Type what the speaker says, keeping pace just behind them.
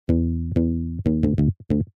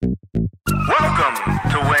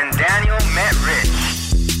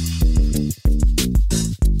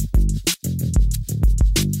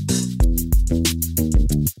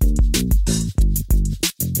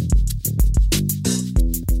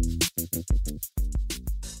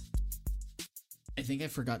think I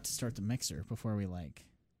forgot to start the mixer before we like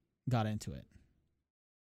got into it.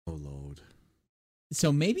 Oh Lord.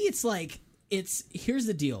 So maybe it's here's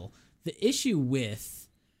the deal. The issue with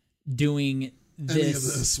doing Any of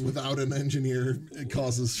this without an engineer, it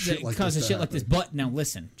causes shit like this. But now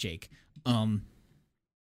listen, Jake.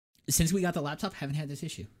 Since we got the laptop, haven't had this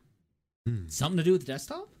issue. Something to do with the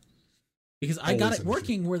desktop? Because I got it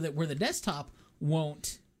working where the desktop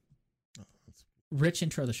won't. Rich,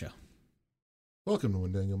 intro the show. Welcome to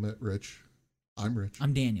When Daniel Met Rich. I'm Rich.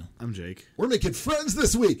 I'm Daniel. I'm Jake. We're making friends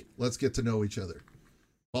this week. Let's get to know each other.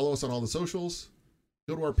 Follow us on all the socials.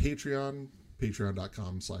 Go to our Patreon,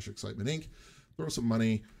 patreon.com/Excitement Inc. Throw some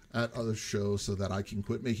money at other shows so that I can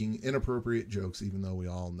quit making inappropriate jokes, even though we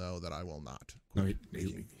all know that I will not quit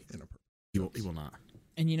making inappropriate He will not.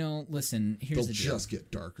 And listen, here's the deal. They'll just get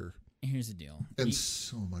darker. Here's the deal. And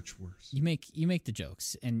so much worse. You make the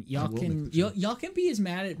jokes, and y'all can be as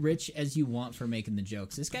mad at Rich as you want for making the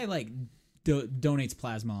jokes. This guy donates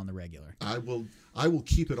plasma on the regular. I will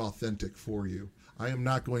keep it authentic for you. I am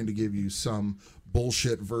not going to give you some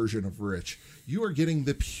bullshit version of Rich. You are getting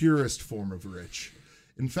the purest form of Rich.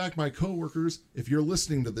 In fact, my coworkers, if you're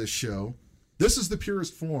listening to this show, this is the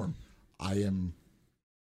purest form. I am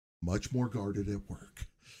much more guarded at work.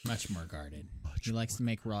 Much more guarded. He likes to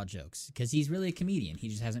make raw jokes because he's really a comedian. He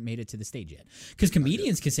just hasn't made it to the stage yet. Because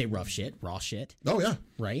comedians can say rough shit, raw shit. Oh, yeah.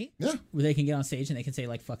 Right? Yeah. Where they can get on stage and they can say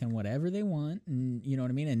like fucking whatever they want. And you know what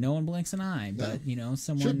I mean? And no one blinks an eye. But,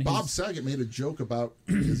 someone. Bob Saget made a joke about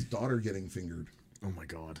his daughter getting fingered. Oh, my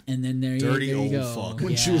God. And then there you go. Fuck.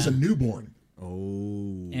 When she was a newborn.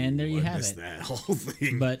 Oh. And there you have it. That whole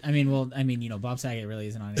thing. But, Bob Saget really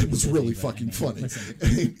isn't on it. It was really fucking funny.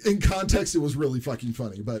 In context, it was really fucking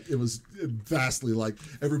funny. But it was vastly like,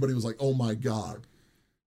 everybody was like, oh my God,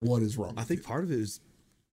 what is wrong? I think part of it is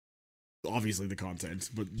obviously the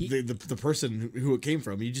content, but the person who it came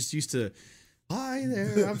from, he just used to, hi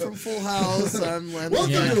there, I'm from Full House.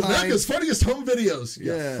 Welcome to America's Funniest Home Videos.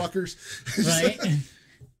 Yeah. Fuckers. Right?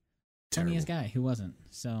 Funniest guy who wasn't.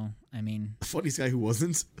 So, the funniest guy who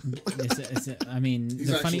wasn't?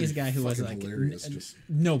 the funniest guy who was like,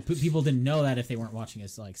 no, people didn't know that if they weren't watching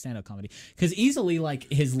his like stand-up comedy. Because easily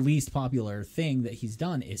like his least popular thing that he's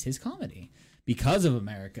done is his comedy because of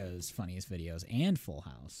America's Funniest Videos and Full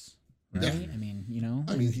House. Right? Yeah.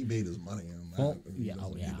 He made his money on that. Well,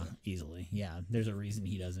 easily. Yeah, there's a reason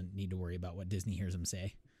he doesn't need to worry about what Disney hears him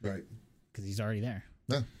say. Right. Because he's already there.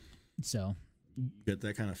 Yeah. So. Get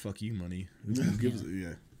that kind of fuck you money.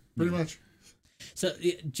 Pretty much. So,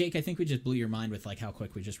 Jake, I think we just blew your mind with like how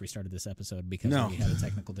quick we just restarted this episode because we had a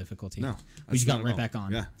technical difficulty. No, we just got right back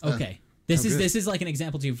on. Yeah. Okay. This is like an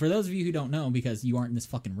example too. For those of you who don't know, because you aren't in this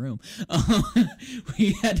fucking room,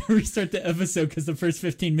 we had to restart the episode because the first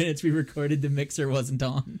 15 minutes we recorded, the mixer wasn't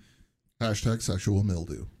on. Hashtag sexual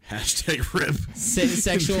mildew. Hashtag rip.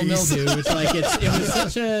 Sexual mildew. It's like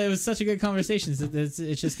it was such a good conversation.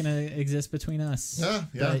 It's just gonna exist between us. Yeah.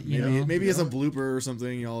 But, maybe as a blooper or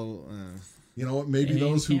something. Y'all. You know what? Maybe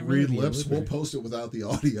those who read lips will post it without the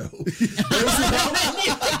audio.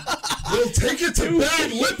 We'll take it to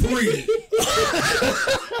bad lip reading.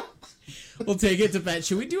 We'll take it to bed.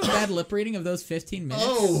 Should we do a bad lip reading of those 15 minutes?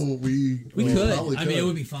 Oh, we could. It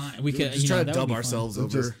would be fine. We could just try to dub ourselves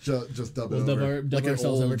over. Just dub it over. Dub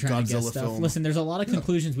ourselves over trying to get stuff. Film. Listen, there's a lot of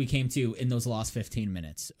conclusions we came to in those last 15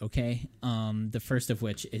 minutes. Okay, the first of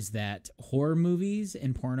which is that horror movies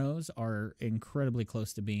and pornos are incredibly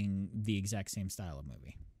close to being the exact same style of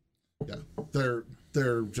movie. Yeah,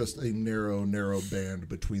 they're just a narrow band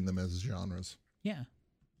between them as genres. Yeah,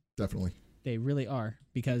 definitely. They really are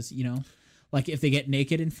because like if they get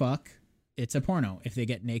naked and fuck, it's a porno. If they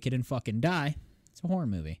get naked and fucking die, it's a horror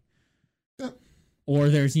movie. Yeah. Or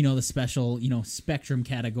there's the special spectrum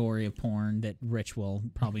category of porn that Rich will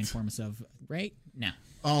probably inform us of right now.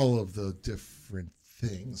 All of the different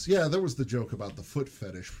things. Yeah, there was the joke about the foot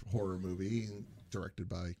fetish horror movie directed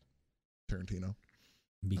by Tarantino.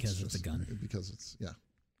 Because it's a gun. Because it's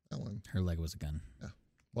Ellen. Her leg was a gun. Yeah.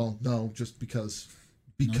 Well, no, just because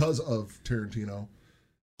of Tarantino,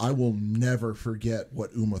 I will never forget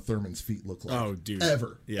what Uma Thurman's feet look like. Oh, dude.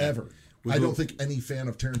 Ever. I don't think any fan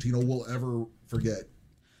of Tarantino will ever forget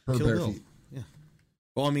her bare feet. Yeah.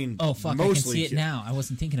 Well, oh fuck! I can see it now. I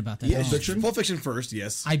wasn't thinking about that. Yeah, Pulp Fiction first,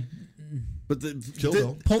 yes. But Kill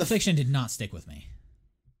Bill. Pulp Fiction did not stick with me.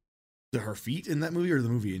 Her feet in that movie or the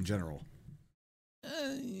movie in general?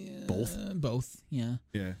 Both, yeah.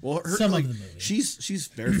 Well, some of the movie. She's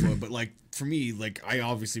barefoot, but like for me, like I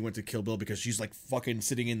obviously went to Kill Bill because she's like fucking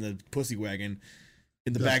sitting in the pussy wagon,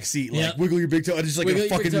 in the back seat, like wiggle your big toe, and just like a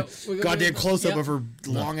fucking goddamn close up of her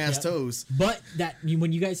long ass toes. But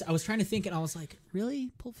when you guys, I was trying to think, and I was like, really,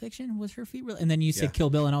 Pulp Fiction was her feet really? And then you said Kill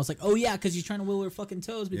Bill, and I was like, oh yeah, because she's trying to wiggle her fucking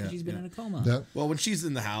toes because she's been in a coma. Well, when she's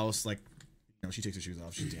in the house, like, you know, she takes her shoes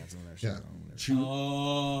off, she's dancing on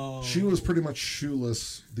there. She was pretty much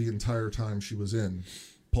shoeless the entire time she was in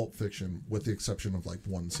Pulp Fiction, with the exception of like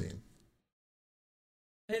one scene.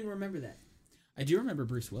 I didn't remember that. I do remember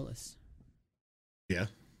Bruce Willis. Yeah.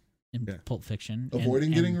 In Pulp Fiction,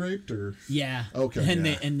 avoiding getting raped, or okay, and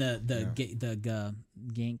the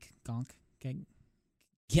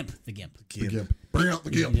Gimp. Bring out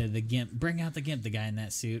the Gimp. Bring out the Gimp. The guy in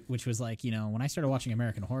that suit, which was like, you know, when I started watching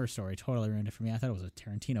American Horror Story, totally ruined it for me. I thought it was a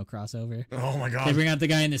Tarantino crossover. Oh my god! They bring out the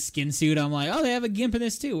guy in the skin suit. I'm like, oh, they have a Gimp in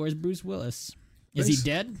this too. Where's Bruce Willis? Is he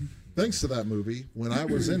dead? Thanks to that movie, when I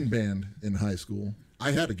was in band in high school,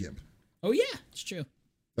 I had a Gimp. Oh yeah, it's true.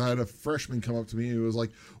 I had a freshman come up to me who was like,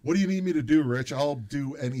 "What do you need me to do, Rich? I'll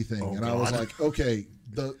do anything." I was like, "Okay,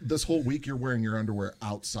 this whole week you're wearing your underwear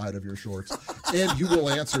outside of your shorts, and you will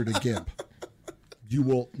answer to Gimp. You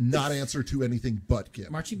will not answer to anything but Gimp."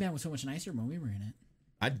 Marching band was so much nicer when we were in it.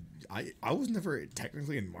 I was never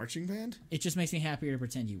technically in marching band. It just makes me happier to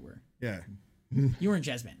pretend you were. Yeah. You were in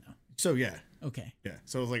jazz band though. So yeah. Okay. Yeah.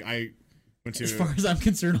 So it was like I went to. As far as I'm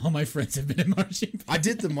concerned, all my friends have been in marching band. I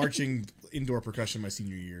did the marching indoor percussion my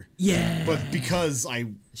senior year. Yeah. But because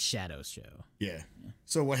Shadows show. Yeah.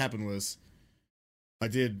 So what happened was I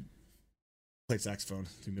played saxophone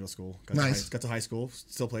through middle school. Got to high school,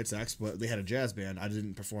 still played sax, but they had a jazz band. I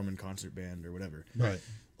didn't perform in concert band or whatever. Right.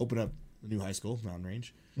 Opened up a new high school, Mountain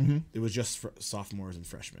Range. Mm-hmm. It was just for sophomores and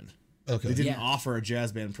freshmen. Okay. They didn't offer a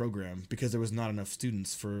jazz band program because there was not enough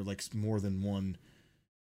students for like more than one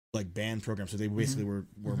like band program. So they basically were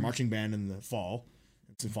marching band in the fall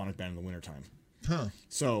and symphonic band in the wintertime. Huh.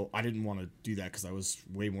 So I didn't want to do that because I was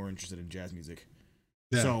way more interested in jazz music.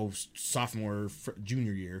 Yeah. So sophomore,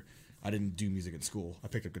 junior year, I didn't do music in school. I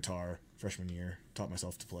picked up guitar freshman year, taught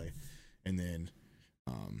myself to play. And then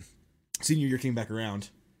senior year came back around,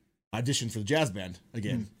 auditioned for the jazz band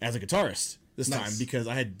again as a guitarist this time because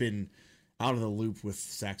I had been out of the loop with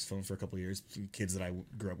saxophone for a couple of years. Some kids that I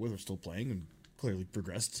grew up with are still playing and clearly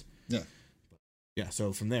progressed. Yeah. Yeah,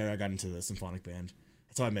 so from there I got into the symphonic band.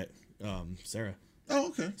 That's how I met Sarah. Oh,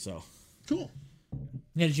 okay. So cool.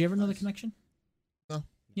 Yeah, did you ever know the connection? No.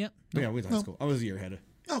 Yep. Yeah, we went to high school. I was a year ahead.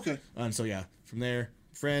 Okay. And so yeah, from there,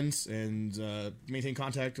 friends and maintain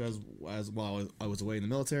contact as while I was away in the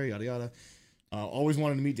military, yada yada. Always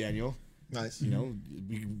wanted to meet Daniel. Nice. You know,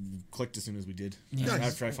 we clicked as soon as we did. Yeah.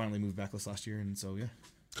 Nice. After I finally moved back this last year, and so yeah.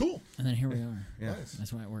 Cool. And then here we are. Yeah. Nice.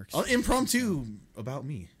 That's why it works. Impromptu about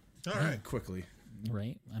me. All right. Quickly.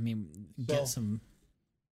 Right. I mean, get some.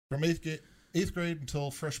 From eighth grade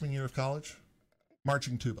until freshman year of college,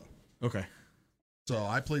 marching tuba. Okay. So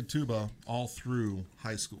I played tuba all through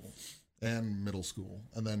high school and middle school,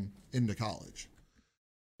 and then into college.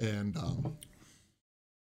 And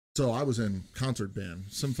so I was in concert band,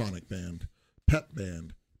 symphonic band, pep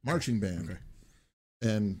band, marching band. Okay.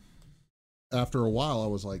 And after a while, I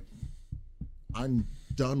was like, I'm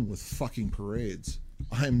done with fucking parades.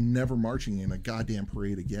 I'm never marching in a goddamn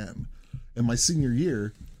parade again. And my senior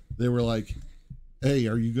year, they were like, hey,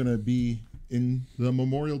 are you going to be in the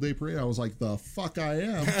Memorial Day parade? I was like, the fuck I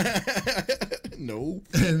am. No.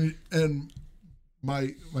 And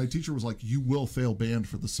my teacher was like, you will fail band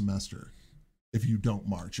for the semester if you don't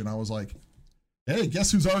march. And I was like, hey,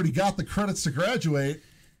 guess who's already got the credits to graduate?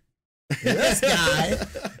 This guy.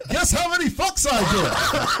 Guess how many fucks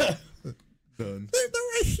I did? Done. They're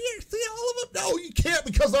right here. See all of them? No, you can't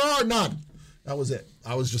because there are none. That was it.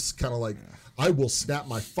 I was just kind of like, I will snap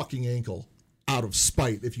my fucking ankle out of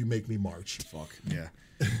spite if you make me march. Fuck yeah.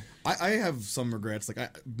 I have some regrets, like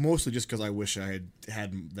mostly just because I wish I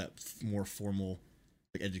had that more formal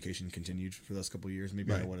like education continued for those couple of years.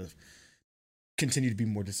 Maybe I would have continued to be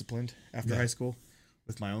more disciplined after high school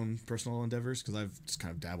with my own personal endeavors because I've just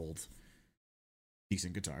kind of dabbled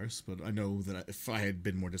decent guitars, but I know that if I had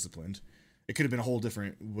been more disciplined, it could have been a whole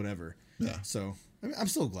different whatever. Yeah. So I mean, I'm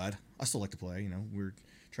still glad. I still like to play. You know, we're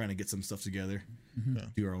trying to get some stuff together,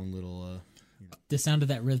 do our own little. The sound of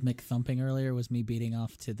that rhythmic thumping earlier was me beating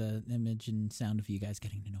off to the image and sound of you guys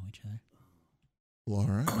getting to know each other. Well, all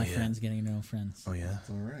right. My friends getting to know friends. Oh yeah.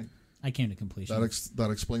 All right. I came to completion. That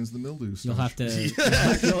explains the mildew stuff. You'll have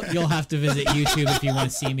to you'll have to visit YouTube if you want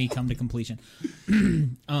to see me come to completion.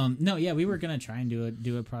 No, yeah, we were gonna try and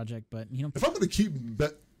do a project, but you know, if I'm gonna keep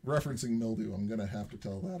referencing mildew, I'm gonna have to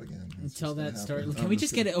tell that again. Tell that story. Can we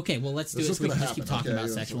just get it? Okay, well, let's do it so we can just keep talking about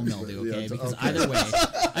sexual mildew, okay? Because either way,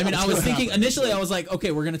 I mean, I was thinking initially, I was like,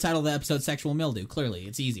 okay, we're gonna title the episode "Sexual Mildew." Clearly,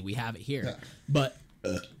 it's easy. We have it here, but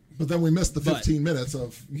then we missed the 15 minutes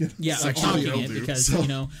of talking it because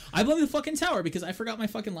I blame the fucking tower because I forgot my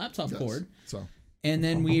fucking laptop cord. So. And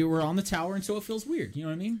then we were on the tower, and so it feels weird. You know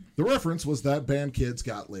what I mean? The reference was that band kids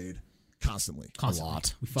got laid constantly. A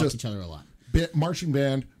lot. We fucked each other a lot. Marching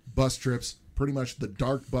band, bus trips, pretty much the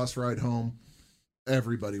dark bus ride home.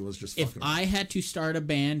 Everybody was just fucking. If I had to start a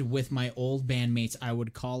band with my old bandmates, I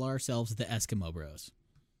would call ourselves the Eskimo Bros.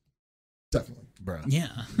 Definitely. Bruh. Yeah.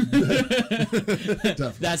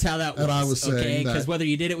 Definitely. That's how that was. And I was saying because whether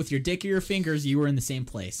you did it with your dick or your fingers, you were in the same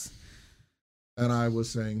place. And I was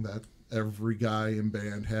saying that every guy in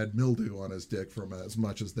band had mildew on his dick from as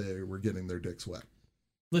much as they were getting their dicks wet.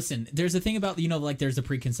 Listen, there's a thing about, like there's a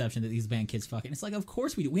preconception that these band kids fuck. And it's like, of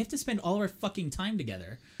course we do. We have to spend all our fucking time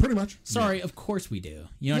together. Pretty much. Sorry, of course we do.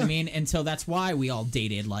 You know what I mean? And so that's why we all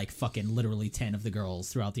dated like fucking literally 10 of the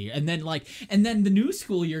girls throughout the year. And then the new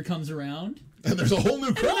school year comes around. And there's a whole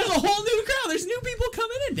new crowd. There's new people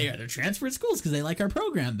coming in there. They're transferred schools because they like our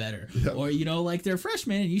program better. Yep. Or, like they're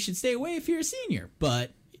freshmen and you should stay away if you're a senior.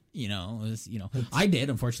 But I did.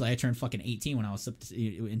 Unfortunately, I turned fucking 18 when I was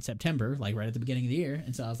in September, like right at the beginning of the year.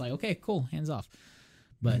 And so I was like, okay, cool, hands off.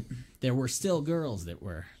 But there were still girls that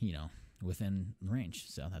were, within range.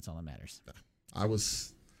 So that's all that matters. I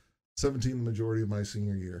was 17 the majority of my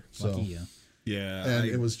senior year. Lucky you. Yeah. And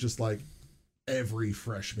it was just like every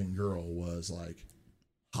freshman girl was like,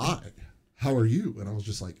 hi, how are you? And I was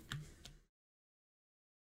just like,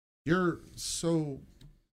 you're so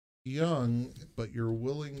young, but you're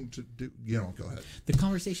willing to do, go ahead. The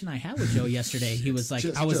conversation I had with Joe yesterday, he was like,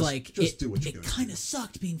 it kind of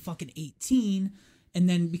sucked being fucking 18. And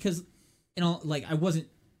then because, I wasn't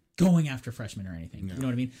going after freshmen or anything, you know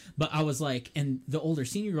what I mean? But I was like, and the older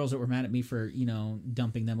senior girls that were mad at me for,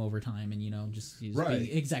 dumping them over time and, just right.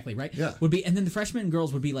 Being, exactly, right? Yeah. Would be, and then the freshman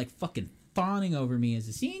girls would be like fucking fawning over me as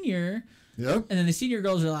a senior. Yep. And then the senior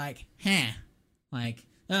girls are like,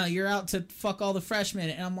 you're out to fuck all the freshmen.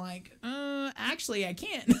 And I'm like, actually, I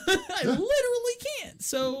can't. I literally can't.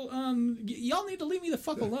 So, y'all need to leave me the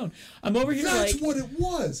fuck alone. I'm over here That's what it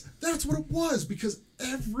was. That's what it was. Because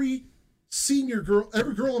every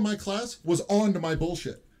girl in my class was on to my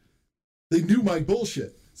bullshit. They knew my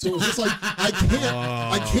bullshit. So it was just like,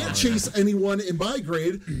 I can't chase anyone in my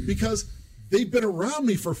grade because they've been around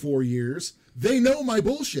me for 4 years. They know my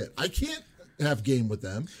bullshit. I can't have game with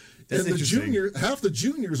them. That's and half the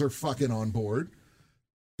juniors are fucking on board.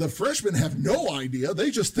 The freshmen have no idea.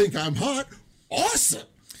 They just think I'm hot. Awesome.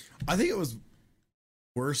 I think it was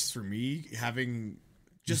worse for me having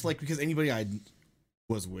just like because anybody I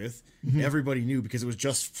was with, everybody knew because it was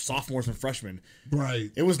just sophomores and freshmen. Right.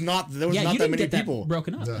 It was not there was not that many people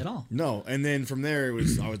broken up at all. No, and then from there it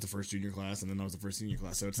was I was the first junior class and then I was the first senior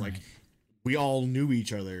class. So it's like we all knew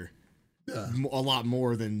each other a lot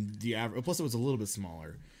more than the average. Plus it was a little bit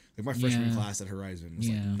smaller. Like my freshman class at Horizon was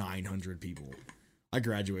like 900 people. I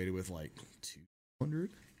graduated with like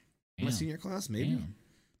 200. My senior class, maybe. Damn.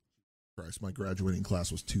 Christ, my graduating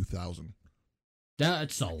class was 2,000.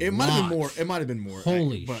 That's a lot. It might have been more. It might have been more.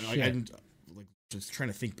 Holy but shit! I'm just trying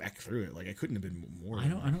to think back through it. Like I couldn't have been more. I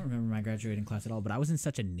don't remember my graduating class at all. But I was in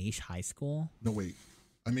such a niche high school. No, wait.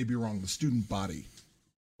 I may be wrong. The student body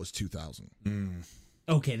was 2,000.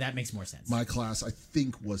 Okay, that makes more sense. My class, I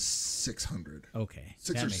think, was 600. Okay.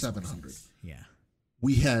 600 or 700. Yeah.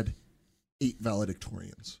 We had 8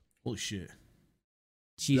 valedictorians. Holy shit.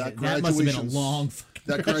 Jesus, that must have been a long fucking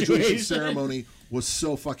That graduation ceremony was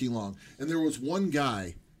so fucking long. And there was one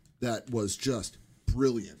guy that was just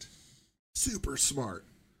brilliant. Super smart.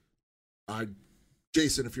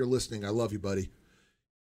 Jason, if you're listening, I love you, buddy.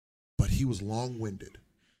 But he was long-winded.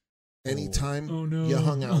 Anytime you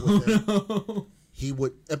hung out with him, he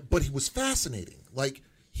would, but he was fascinating. Like,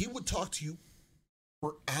 he would talk to you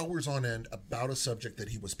for hours on end about a subject that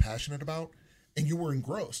he was passionate about, and you were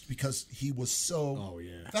engrossed because he was so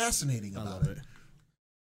fascinating about it.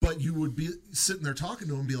 But you would be sitting there talking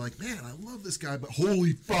to him and be like, man, I love this guy, but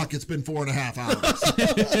holy fuck, it's been 4.5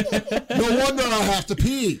 hours. No wonder I have to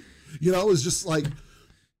pee. It was just like,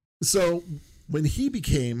 so when he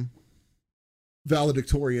became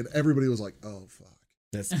valedictorian, everybody was like, oh, fuck.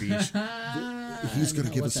 That speech. He's going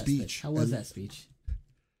to give a speech. How was that speech?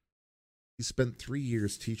 He spent 3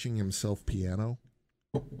 years teaching himself piano.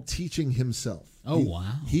 Teaching himself. Oh,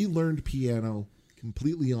 wow. He learned piano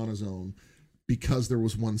completely on his own because there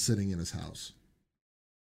was one sitting in his house.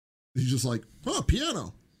 He's just like,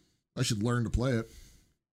 piano. I should learn to play it.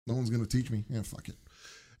 No one's going to teach me. Yeah, fuck it.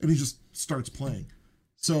 And he just starts playing.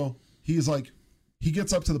 So he's like, he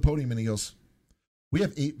gets up to the podium and he goes, we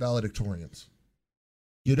have 8 valedictorians.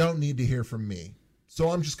 You don't need to hear from me. So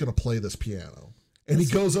I'm just going to play this piano. And he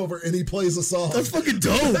goes over and he plays a song. That's fucking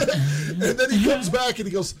dope. And then he comes back and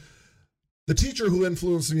he goes, the teacher who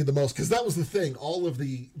influenced me the most, because that was the thing. All of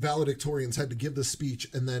the valedictorians had to give this speech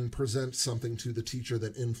and then present something to the teacher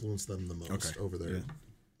that influenced them the most over their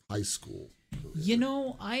high school. You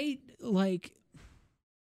know,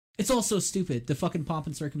 it's all so stupid. The fucking pomp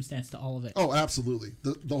and circumstance to all of it. Oh, absolutely.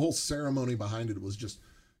 The whole ceremony behind it was just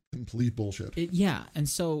complete bullshit. Yeah, and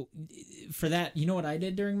so for that, you know what I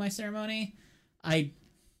did during my ceremony? I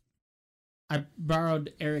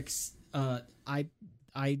borrowed Eric's iPad,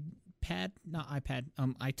 not iPad,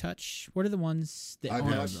 iTouch. What are the ones that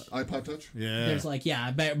iPod Touch? Yeah. There's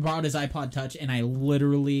I borrowed his iPod Touch and I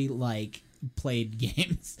literally played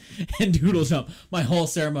games and doodles up my whole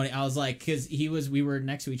ceremony. I was like, because we were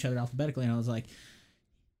next to each other alphabetically, and I was like,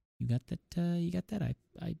 you got that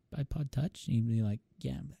iPod Touch? And he'd be like,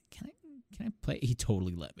 yeah. I'm like, can I play? He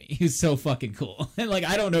totally let me. He was so fucking cool. And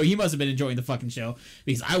I don't know, he must have been enjoying the fucking show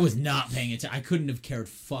because I was not paying attention. I couldn't have cared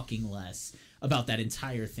fucking less about that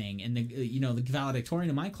entire thing. And the valedictorian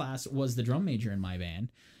in my class was the drum major in my band,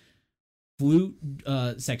 flute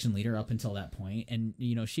section leader up until that point. And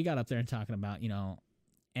she got up there and talking about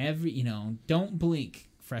don't blink,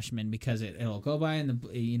 freshman, because it'll go by and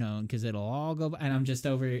because it'll all go by. And I'm just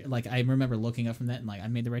over I remember looking up from that and I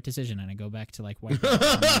made the right decision, and I go back to white.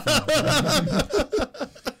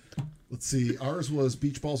 Let's see, ours was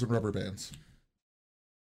beach balls and rubber bands.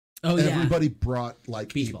 Oh, everybody brought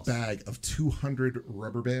beach a balls. bag of 200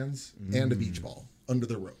 rubber bands and a beach ball under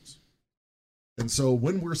their rows. And so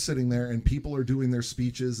when we're sitting there and people are doing their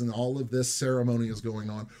speeches and all of this ceremony is going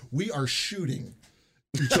on, we are shooting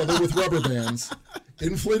each other with rubber bands,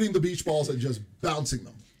 inflating the beach balls and just bouncing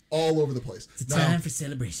them all over the place. It's time for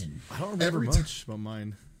celebration. I don't remember much about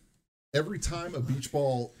mine. Every time a beach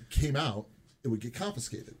ball came out, it would get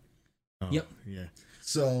confiscated. Oh, yep. Yeah.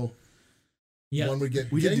 So one would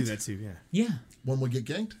get we ganked. did do that too, yeah. Yeah. One would get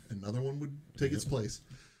ganked, another one would take its place.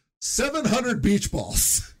 700 beach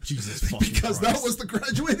balls. Jesus fucking because Christ. That was the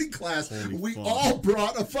graduating class. Holy we fuck. all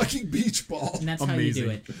brought a fucking beach ball. And that's Amazing.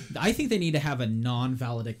 how you do it. I think they need to have a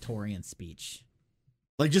non-valedictorian speech.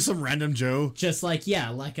 Just some random Joe. Just whoever had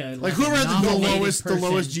the lowest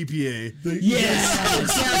GPA. Exactly.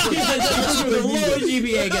 The lowest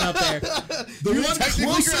GPA get up there. The one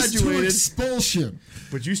closest to expulsion.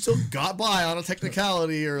 But you still got by on a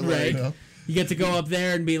technicality or right. You get to go up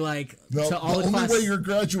there and be like, no, to all the the only class. way you're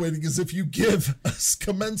graduating is if you give a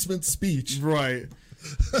commencement speech. Right.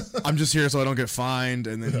 I'm just here so I don't get fined,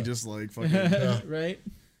 and then he just fucking right.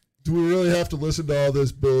 Do we really have to listen to all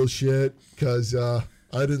this bullshit? Because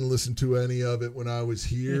I didn't listen to any of it when I was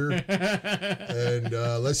here. And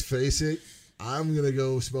let's face it, I'm gonna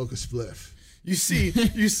go smoke a spliff. You see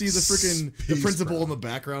the principal in the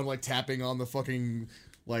background tapping on the fucking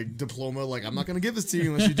diploma, I'm not gonna give this to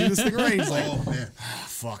you unless you do this thing right. He's like, oh man,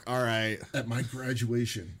 fuck, all right. At my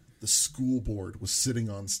graduation, the school board was sitting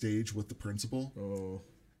on stage with the principal. Oh.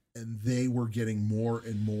 And they were getting more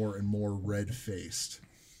and more and more red-faced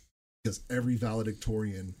because every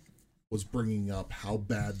valedictorian was bringing up how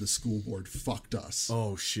bad the school board fucked us.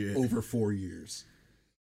 Oh shit! Over 4 years.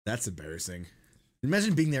 That's embarrassing.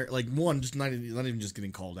 Imagine being there, just not even just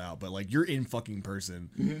getting called out, but you're in fucking person.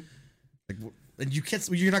 Mm-hmm. And you can't.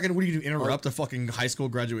 You're not gonna. What are you gonna interrupt a fucking high school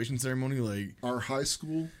graduation ceremony? Our high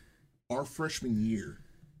school, our freshman year,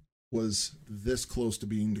 was this close to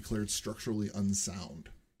being declared structurally unsound.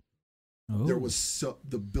 Oh.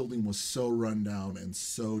 The building was so run down and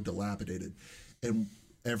so dilapidated, and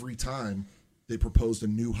every time they proposed a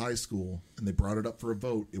new high school and they brought it up for a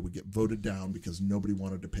vote, it would get voted down because nobody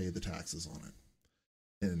wanted to pay the taxes on it.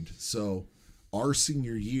 And so our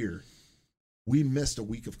senior year, we missed a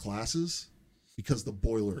week of classes because the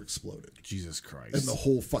boiler exploded. Jesus Christ. And the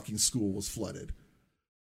whole fucking school was flooded.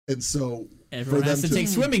 And so everyone has to take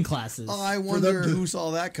swimming classes. I wonder who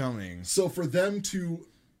saw that coming. So for them to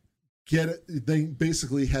get it, they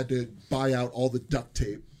basically had to buy out all the duct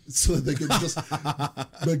tape so that they could just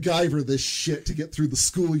MacGyver this shit to get through the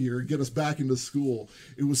school year and get us back into school.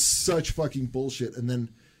 It was such fucking bullshit. And then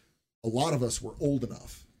a lot of us were old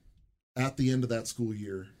enough at the end of that school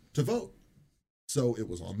year to vote. So it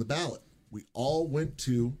was on the ballot. We all went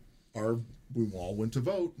to vote,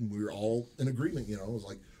 and we were all in agreement. It was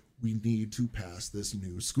like, we need to pass this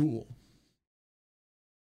new school.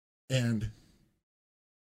 And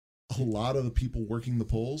a lot of the people working the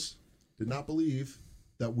polls did not believe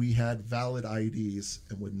that we had valid IDs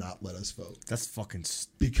and would not let us vote. That's fucking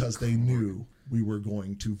because they knew we were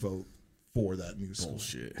going to vote for that new school.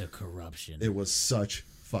 Bullshit. The corruption. It was such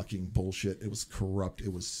fucking bullshit. It was corrupt.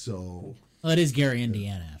 It was so. Well, it is Gary,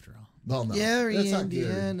 Indiana, after all. Well, no, Gary, that's not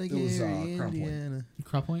Indiana. Gary. It was Gary, Crown Point. Indiana.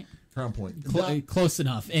 Crown Point. Crown Point. Close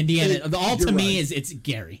enough. Indiana. All to you're me right. is it's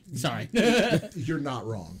Gary. Sorry. You're not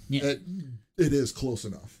wrong. Yeah. It is close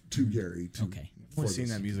enough to Gary. Okay. I've only seen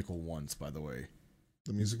that musical once, by the way.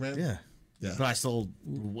 The Music Man? Yeah. Yeah. But I still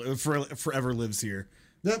forever lives here.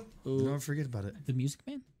 Yep. Don't forget about it. The Music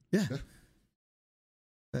Man? Yeah.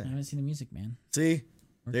 I haven't seen The Music Man. See?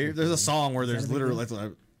 There's a song where there's literally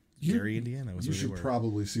Gary, Indiana. Was You where they should were.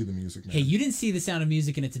 probably see The Music Man. Hey, you didn't see The Sound of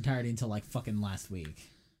Music in its entirety until like fucking last week.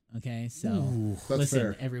 Okay, so That's listen,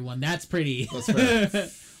 fair. everyone, that's pretty. That's fair.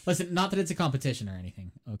 Listen, not that it's a competition or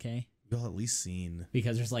anything, okay? You'll at least seen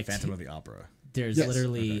Because there's like Phantom of the Opera. there's Yes.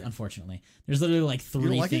 literally, unfortunately, there's literally like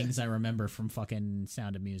three like it? things I remember from fucking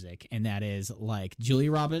Sound of Music, and that is like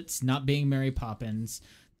Julia Roberts not being Mary Poppins.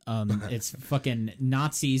 It's fucking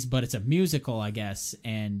Nazis, but it's a musical, I guess,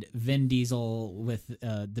 and Vin Diesel with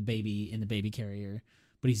the baby in the baby carrier,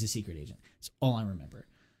 but he's a secret agent. That's all I remember.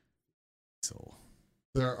 So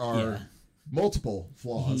There are multiple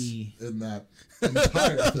flaws He- in that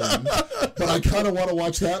entire thing, but I kind of want to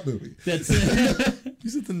watch that movie. That's you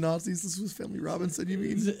said the Nazis. This was Family Robinson. You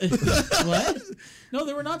mean? what? No,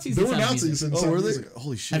 there were Nazis. There in were Sound of Nazis Music. in Oh, Sound were of they? Music.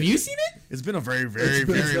 Holy shit! Have you seen it? It's been a very, very, It's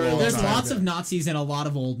been very very long There's time. lots of Nazis in a lot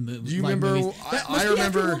of old movies. Do you remember- Movies. That I must be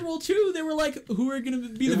remember- after World War II. They were like, who are going to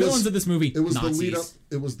be the It was- villains of this movie? It was Nazis. the lead up.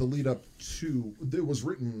 It was the lead up to. It was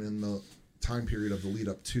written in the time period of the lead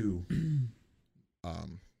up to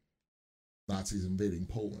Nazis invading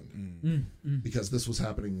Poland, because this was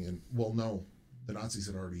happening in. Well, no, the Nazis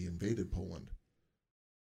had already invaded Poland.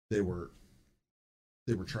 They were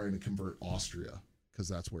trying to convert Austria because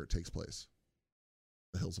that's where it takes place,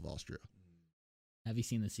 the hills of Austria. Have you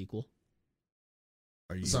seen the sequel?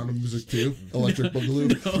 Are you? The Sound of Music 2, Electric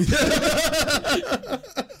Boogaloo.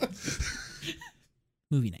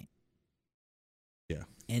 Movie night. Yeah.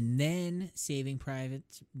 And then Saving Private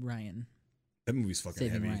Ryan. That movie's fucking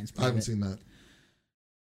Saving heavy. Ryan's I haven't Private. seen that.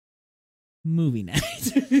 Movie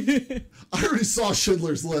night. I already saw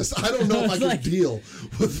Schindler's List. I don't know if I can Like- deal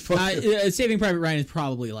with fucking. Saving Private Ryan is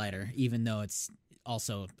probably lighter, even though it's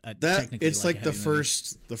also technically It's like the a heavy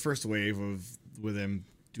movie. first wave of with them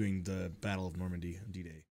doing the Battle of Normandy,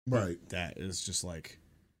 D-Day. Right. That is just like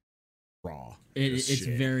raw. It's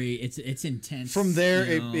shit. very it's intense. From there,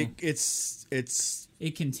 you know. it's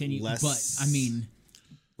It continues, less but I mean,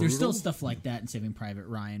 there's still brutal? stuff like that in Saving Private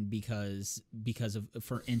Ryan because of,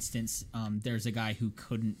 for instance, there's a guy who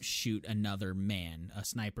couldn't shoot another man, a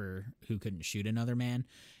sniper who couldn't shoot another man,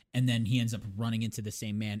 and then he ends up running into the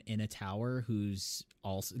same man in a tower who's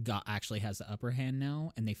also actually has the upper hand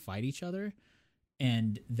now, and they fight each other,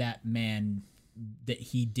 and that man that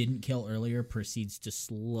he didn't kill earlier proceeds to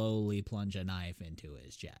slowly plunge a knife into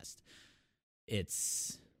his chest.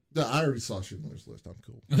 It's No, I already saw Schindler's List. I'm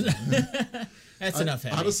cool. that's enough.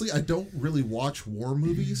 Heavy. Honestly, I don't really watch war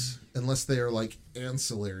movies unless they are like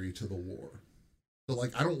ancillary to the war. So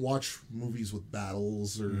like, I don't watch movies with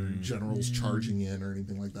battles or generals charging in or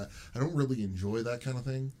anything like that. I don't really enjoy that kind of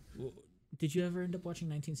thing. Did you ever end up watching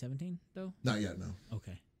 1917 though? Not yet, no.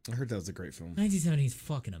 Okay. I heard that was a great film. 1917 is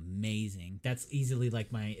fucking amazing. That's easily like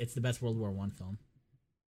it's the best World War One film.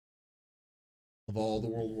 Of all the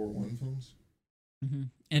World War I films,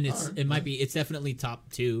 And Alright, it's definitely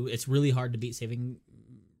top 2. It's really hard to beat Saving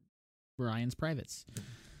Ryan's Privates.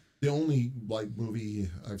 the only like movie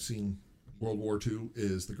I've seen World War II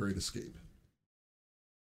is The Great Escape,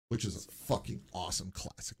 which is a fucking awesome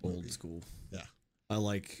classic movie. Old school. Yeah. I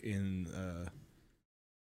like in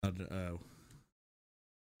Once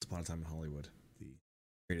Upon a Time in Hollywood, the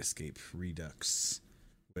Great Escape Redux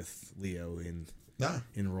with Leo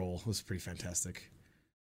in role was pretty fantastic.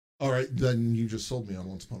 All right, then you just sold me on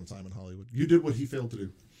Once Upon a Time in Hollywood. You did what he failed to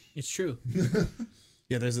do. It's true.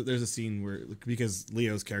 Yeah, there's a scene where, because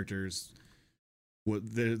Leo's character's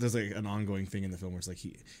there's like an ongoing thing in the film where it's like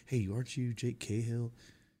hey, aren't you Jake Cahill?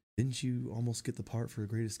 Didn't you almost get the part for A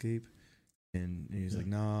Great Escape? And he's like,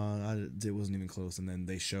 nah, it wasn't even close. And then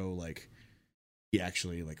they show like he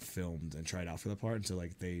actually like filmed and tried out for the part, and so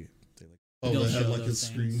like they like Oh, they had show like a those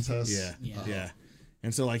screen things. test. yeah.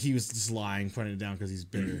 And so like he was just lying, putting it down because he's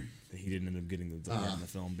bitter that he didn't end up getting the part in the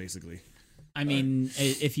film, basically. I mean,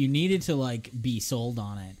 if you needed to like be sold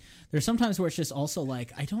on it, there's sometimes where it's just also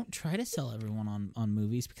like I don't try to sell everyone on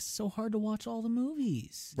movies because it's so hard to watch all the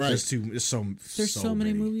movies. Right. There's so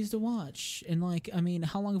many movies to watch, and like I mean,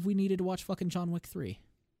 how long have we needed to watch fucking John Wick 3?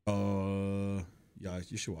 Yeah,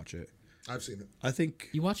 you should watch it. I've seen it. I think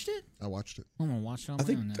You watched it? I watched it. I'm gonna watch it on I my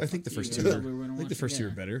think own now. I think the Fuck first you. two. I thought we were gonna I think the watch first two are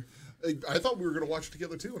together. better. I thought we were going to watch it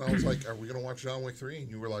together too, and I was like, "Are we going to watch John Wick 3?" And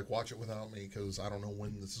you were like, "Watch it without me because I don't know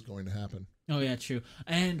when this is going to happen." Oh yeah, true.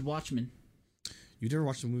 And Watchmen. You never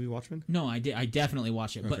watched the movie Watchmen? No, I did. I definitely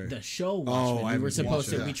watched it. Okay. But the show I Watchmen, we haven't were supposed watched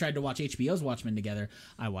to. it. We tried to watch HBO's Watchmen together.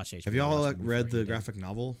 I watched HBO. Have you all Watchmen read before the he did. graphic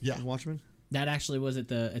novel? Yeah. of Watchmen. That actually was at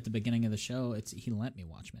the beginning of the show. He lent me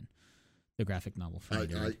Watchmen, the graphic novel for me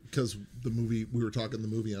to read. Because the movie, we were talking the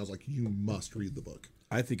movie, and I was like, "You must read the book."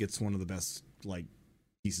 I think it's one of the best like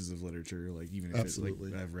pieces of literature. Like even if Absolutely.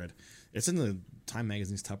 it's like I've read, it's in the Time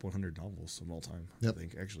Magazine's top 100 novels of all time. Yep. I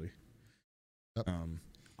think actually. Yep.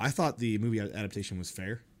 I thought the movie adaptation was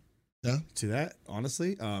fair. Yeah. To that,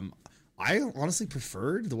 honestly, I honestly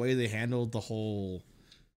preferred the way they handled the whole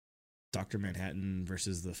Dr. Manhattan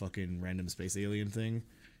versus the fucking random space alien thing,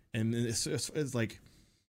 and it's like,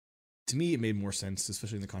 to me, it made more sense,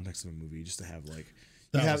 especially in the context of a movie, just to have like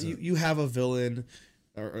you have a villain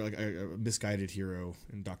or like a misguided hero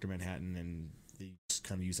in Dr. Manhattan, and they just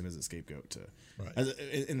kind of use him as a scapegoat to,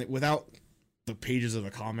 and without the pages of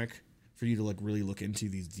a comic for you to like really look into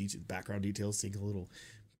these background details, seeing a little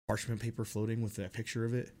parchment paper floating with that picture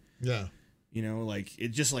of it. Yeah. You know, like it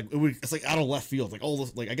just like it's like out of left field. Like all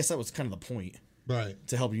the like I guess that was kind of the point, Right.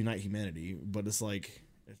 to help unite humanity. But it's like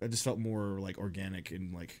I just felt more like organic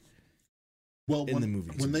and like Well, in the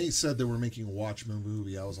movie. when they said they were making a Watchmen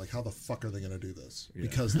movie, I was like, "How the fuck are they going to do this?" Yeah.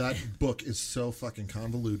 Because that book is so fucking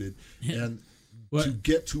convoluted, and What? to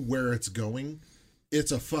get to where it's going,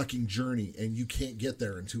 it's a fucking journey, and you can't get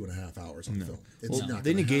there in 2.5 hours on film. It's well, not.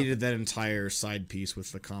 they gonna negated happen. that entire side piece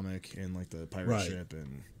with the comic and like the pirate Right. ship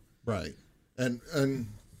and Right. And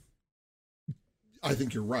I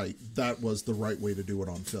think you're right. That was the right way to do it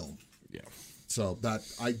on film. yeah. So that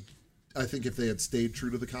I think if they had stayed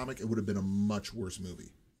true to the comic, it would have been a much worse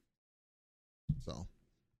movie. So,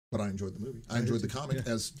 but I enjoyed the movie. I enjoyed the comic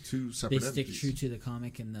as two They separate stick entities. true to the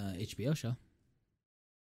comic in the HBO show.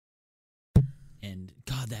 And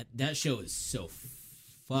God, that show is so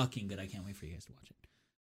fucking good. I can't wait for you guys to watch it.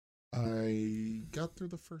 I got through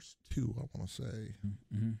the first two, I want to say.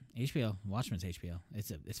 Mm-hmm. HBO, Watchmen's HBO.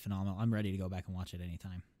 It's phenomenal. I'm ready to go back and watch it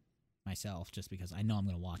anytime myself, just because I know I'm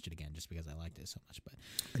going to watch it again, just because I liked it so much. But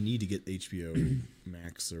I need to get HBO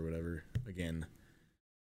Max or whatever again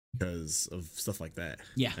because of stuff like that.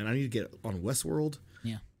 Yeah. And I need to get on Westworld.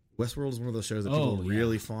 Yeah. Westworld is one of those shows that people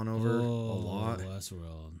really fawn over a lot.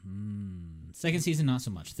 Westworld. Second season, not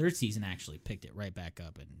so much. Third season actually picked it right back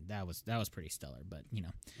up, and that was pretty stellar. But you know,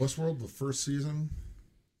 Westworld, the first season,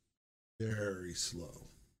 very slow.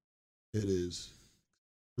 It is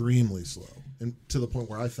extremely slow, and to the point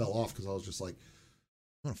where I fell off because I was just like,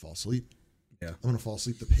 I'm gonna fall asleep. Yeah. I'm gonna fall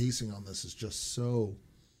asleep. The pacing on this is just so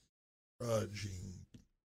grudging.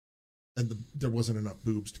 And there wasn't enough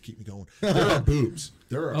boobs to keep me going. There are boobs.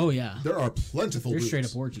 There are. There are plentiful. They're boobs, straight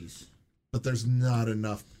up orgies. but there's not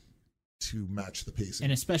enough to match the pacing.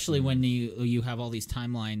 And especially when you have all these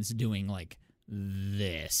timelines doing like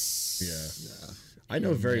this. Yeah. I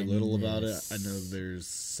know very little about it. Goodness. I know there's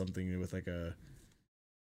something with like a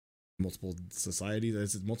multiple society.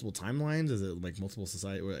 Is it multiple timelines? Is it like multiple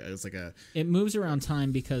society? It's like a. It moves around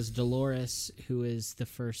time because Dolores, who is the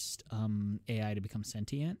first AI to become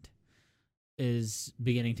sentient, is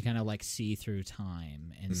beginning to kind of like see through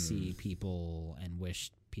time and see people and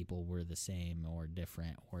wish people were the same or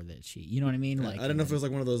different, or that she, you know what I mean? Like, I don't know if it was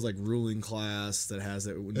like one of those like ruling class that has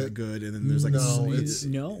it good, and then there's like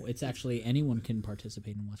it's actually anyone can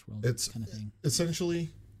participate in Westworld. It's kind of thing. Essentially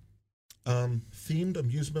themed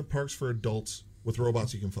amusement parks for adults with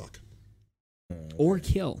robots you can fuck Or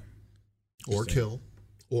kill. or kill,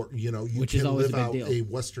 or you Which is can always live a big out deal. a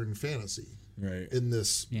Western fantasy right in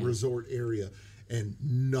this resort area, and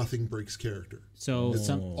nothing breaks character. So It's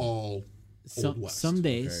all Old West. some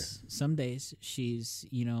days she's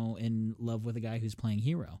in love with a guy who's playing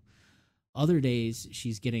hero. Other days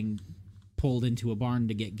she's getting pulled into a barn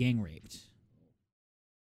to get gang raped.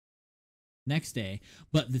 Next day,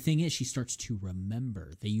 but the thing is, she starts to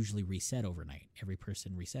remember. They usually reset overnight. Every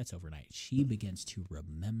person resets overnight. She begins to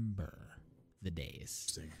remember the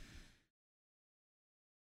days.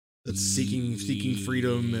 That's seeking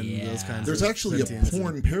freedom and those kinds. There's of actually a sentience.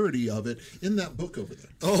 porn parody of it in that book over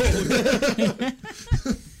there. Oh,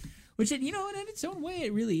 Which, in its own way,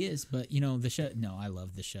 it really is. But, the show, no, I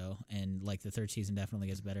love the show. And, like, the third season definitely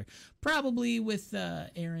gets better. Probably with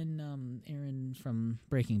Aaron from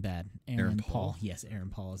Breaking Bad. Aaron Paul. Yes, Aaron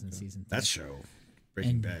Paul is in season 3. that show,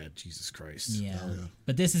 Breaking Bad. Jesus Christ. Yeah. Oh, yeah.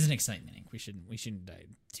 But this is an excitement. We shouldn't dive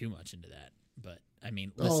too much into that. But I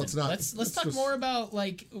mean, listen, it's not. Let's talk more about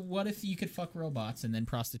like what if you could fuck robots and then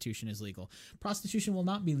prostitution is legal. Prostitution will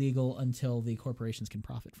not be legal until the corporations can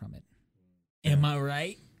profit from it. Am I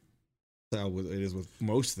right? That's how it is with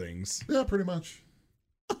most things. Yeah, pretty much.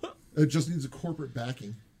 It just needs a corporate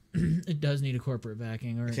backing. It does need a corporate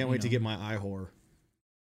backing. Or I can't wait to get my eye whore.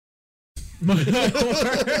 My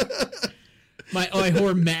iHore. My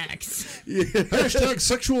iHore Max. Yeah. Hashtag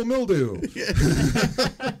sexual mildew.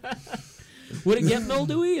 Would it get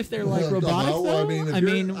mildewy if they're like robotic? No, though? I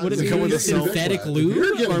mean, would it be come with a synthetic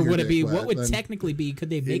lube, or would it be what would then technically be? Could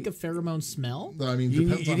they make a pheromone smell? I mean, You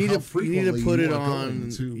depends on need how to frequently put you it wanna go on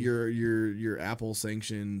into- your Apple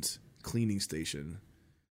sanctioned cleaning station.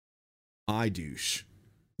 iDouche.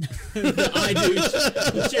 The eye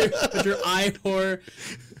douche with your iHore.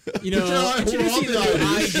 You know, introducing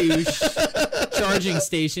the new iDouche charging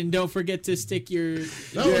station. Don't forget to stick your.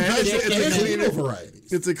 No, Yeah, it's it's a cleaner cleaner.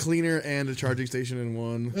 varieties. It's a cleaner and a charging station in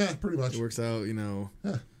one. Yeah, pretty much. It works out, you know.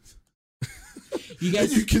 You And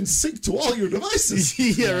guys, you can sync to all your devices.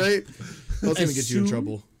 Yeah, right. That's gonna As get you in soon-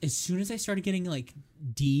 trouble. as soon as I started getting like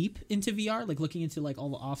deep into VR, like looking into like all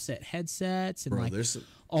the offset headsets and Bro, like there's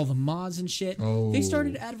all the mods and shit, Oh. they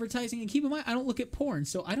started advertising. And keep in mind, I don't look at porn,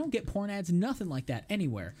 so I don't get porn ads, nothing like that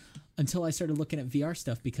anywhere until I started looking at VR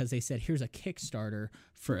stuff because they said, here's a Kickstarter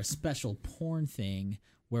for a special porn thing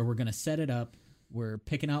where we're gonna set it up. We're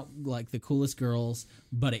picking out like the coolest girls,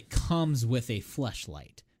 but it comes with a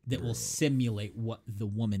fleshlight that will simulate what the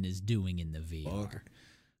woman is doing in the VR. Fuck.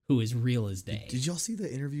 Who is real as day. Did y'all see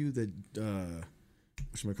the interview that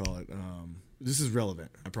whatchamacallit? This is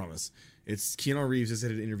relevant, I promise. It's Keanu Reeves just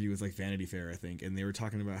did an interview with like Vanity Fair, I think, and they were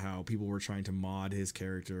talking about how people were trying to mod his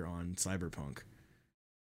character on Cyberpunk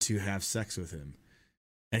to have sex with him.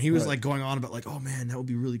 And he was like going on about like, oh man, that would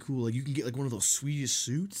be really cool. Like you can get like one of those Swedish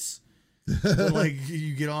suits. And, like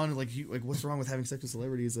you get on like what's wrong with having sex with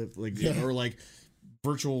celebrities or like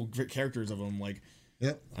virtual characters of them like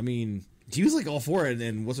Yep. I mean, he was like all for it,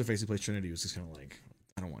 and what's her face who plays Trinity was just kind of like,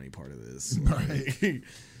 I don't want any part of this. Right.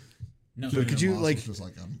 No, So could you like? Just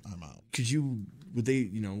like I'm out. Could you? Would they?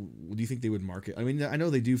 You know? Do you think they would market? I mean, I know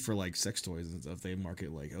they do for like sex toys and stuff. They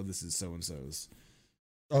market like, oh, this is so and so's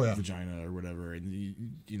Oh yeah. vagina or whatever, and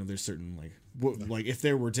you know, there's certain like, like if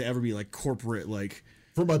there were to ever be like corporate like.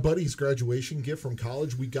 For my buddy's graduation gift from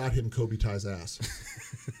college, we got him Kobe Ty's ass.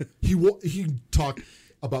 He talked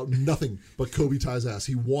about nothing but Kobe Ty's ass.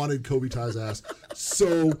 He wanted Kobe Ty's ass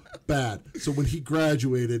so bad. So when he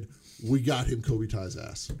graduated, we got him Kobe Ty's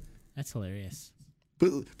ass. That's hilarious. But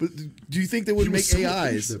do you think they would He make was so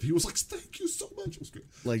AIs appreciative. He was like, "Thank you so much." It was great.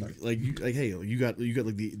 like hey, you got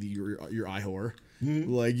like your eye whore.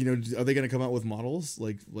 Mm-hmm. Like, you know, are they gonna come out with models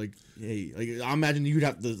like hey, like I imagine you'd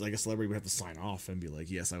have to, like a celebrity would have to sign off and be like,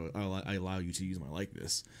 yes, I allow you to use my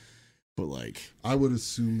likeness. But like, I would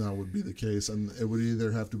assume that would be the case, and it would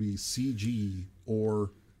either have to be CG or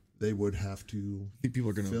they would have to I think people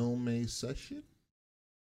are gonna film a session.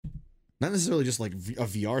 not necessarily just like a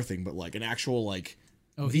VR thing, but like an actual like.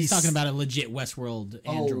 Oh, he's talking about a legit Westworld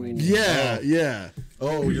android. Yeah.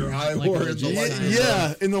 Oh, your eye Like whore a in the legit light. sign.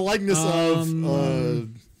 Yeah, in the likeness of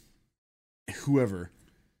whoever.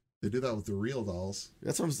 They do that with the real dolls.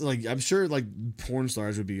 That's what I'm saying. Like, I'm sure like porn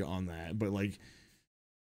stars would be on that, but like,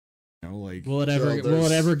 you know, like Will it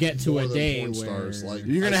ever get to more a than day porn where stars, like,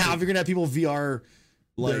 you're gonna I have people VR.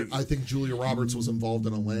 Like, I think Julia Roberts was involved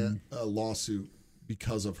in a lawsuit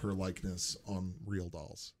because of her likeness on real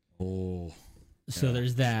dolls. oh, so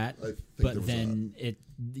there's that. I think there But was then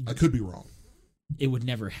I could be wrong. it would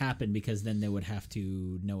never happen because then they would have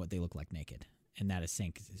to know what they look like naked, and that is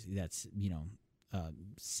that's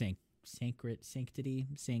sanctity.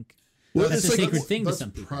 Well, That's it's a sacred thing to that's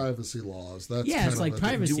some people. Privacy laws. That's Yeah, it's kind like of a thing.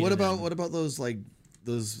 privacy. dude, what to about them. what about those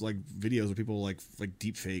videos where people like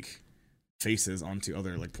deep fake faces onto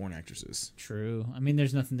other like porn actresses? True. I mean,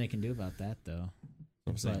 there's nothing they can do about that though.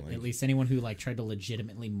 I'm saying, But like, at least anyone who like tried to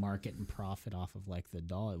legitimately market and profit off of like the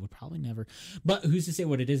doll, it would probably never. But who's to say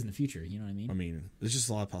what it is in the future? You know what I mean? I mean, there's just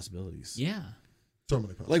a lot of possibilities. Yeah. So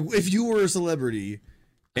many problems. Like if you were a celebrity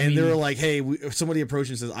and mean- they were like, hey, if somebody approached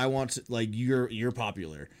and says, I want to, like, you're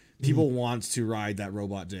popular, people want to ride that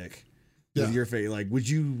robot dick with Yeah. your face, like, would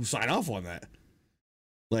you sign off on that?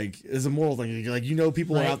 Like, it's a moral thing. Like, you know,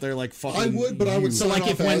 people are Right. out there like fucking I would, but I would you. sign like off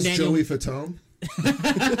if when as Daniel- Joey Fatone.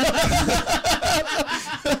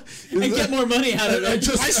 And get more money out of it. I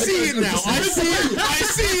see it now. I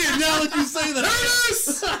see it now that you say that.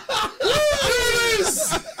 There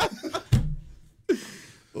it is.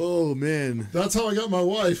 Oh man, That's how I got my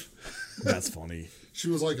wife. that's funny. She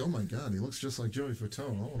was like, "Oh my god, he looks just like Joey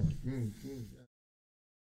Fatone." I want to.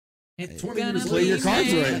 It's 20 gonna years be Play your later, cards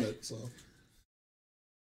I me. right. get it, so.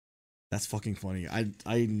 That's fucking funny.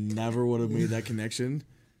 I never would have made that connection,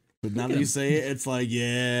 but now that you say it, it's like,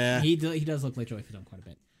 yeah. He does look like Joey Fatone quite a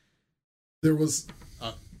bit. There was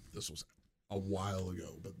this was a while ago,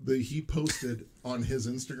 but he posted on his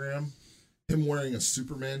Instagram him wearing a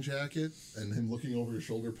Superman jacket and him looking over his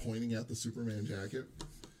shoulder pointing at the Superman jacket.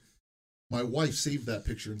 My wife saved that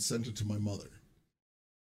picture and sent it to my mother.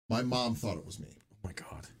 My mom thought it was me. Oh my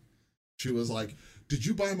god. She was like, "Did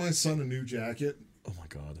you buy my son a new jacket?" Oh my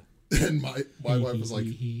god. And my wife was like,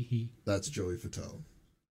 "That's Joey Fatone."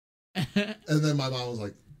 And then my mom was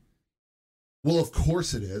like, "Well, of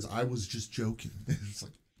course it is. I was just joking." It's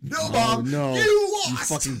like, "No, Mom, no. you lost. You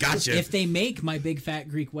fucking gotcha." If they make My Big Fat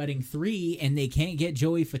Greek Wedding 3 and they can't get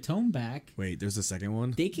Joey Fatone back, Wait, there's a second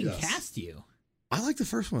one? they can cast you. I like the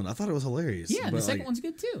first one. I thought it was hilarious. Yeah, the second one's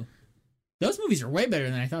good too. Those movies are way better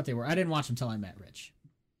than I thought they were. I didn't watch them until I met Rich,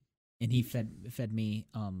 and he fed me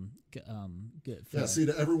good. Yeah, see,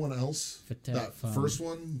 to everyone else, that first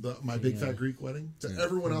one, My Big Fat Greek Wedding, to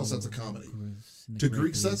everyone else, that's a comedy. To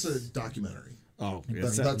Greeks, that's a documentary. Oh, yeah,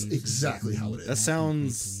 that's exactly how it is.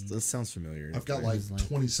 That sounds familiar. I've got like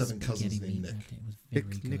 27 cousins named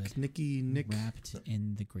Nick. Nick. Wrapped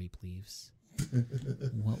in the grape leaves.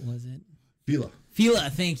 What was it? Fila,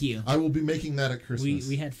 thank you. I will be making that at Christmas.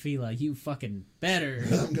 We had Fila. You fucking better.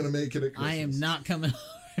 I'm gonna make it at Christmas. I am not coming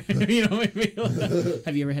over. You know,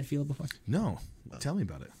 have you ever had Fila before? No. Tell me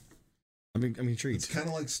about it. I'm intrigued. It's kind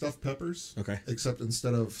of like stuffed peppers. Okay. Except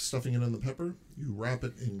instead of stuffing it in the pepper, you wrap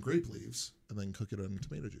it in grape leaves and then cook it in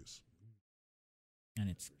tomato juice. And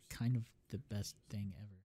it's kind of the best thing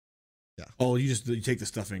ever. Yeah. Oh, you take the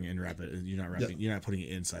stuffing and wrap it. You're not wrapping. Yeah. You're not putting it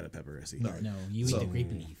inside a pepper. I see. No, you eat the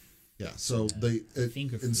grape leaf. Yeah. So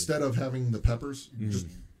instead of having the peppers, just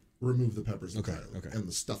remove the peppers entirely, and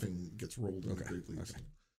the stuffing gets rolled in the grape leaves. Okay.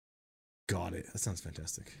 Got it. That sounds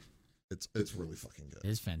fantastic. It's really fucking good. It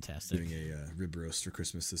is fantastic. Doing a rib roast for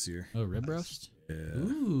Christmas this year. Oh, rib roast? Yeah.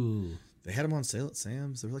 Ooh. They had them on sale at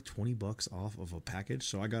Sam's. They were like $20 off of a package,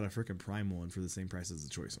 so I got a freaking prime one for the same price as the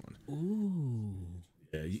choice one. Ooh.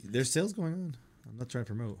 Yeah, there's sales going on. I'm not trying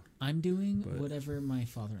to promote. I'm doing whatever my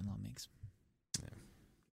father-in-law makes.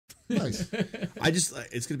 Yeah. Nice.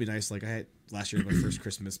 It's gonna be nice. Like I had last year, my first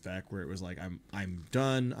Christmas back, where it was like I'm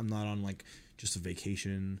done. I'm not on like just a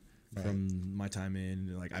vacation from my time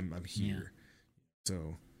in. Like I'm here. Yeah.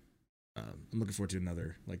 So I'm looking forward to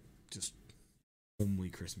another like just homely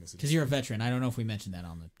Christmas. Because you're a veteran. I don't know if we mentioned that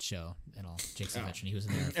on the show at all. Jake's a veteran. He was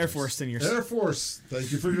in the Air Force 10 years. Air Force.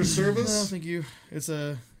 Thank you for your service. No, thank you. It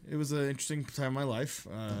was an interesting time in my life.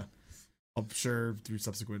 I'm sure through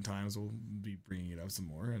subsequent times we'll be bringing it up some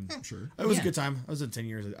more. And I'm sure. It was a good time. I was in 10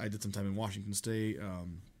 years. I did some time in Washington State,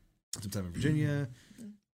 some time in Virginia,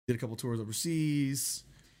 did a couple tours overseas.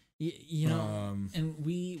 You know, and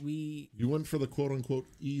we you went for the quote unquote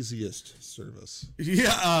easiest service.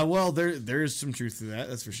 Yeah, well, there's some truth to that.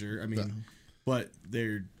 That's for sure. I mean, but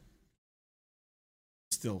they're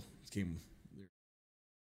still came.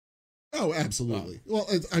 Oh, absolutely. Well,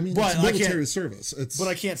 I mean, it's military service. But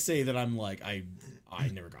I can't say that I'm like I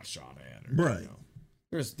never got shot at. Or, right. You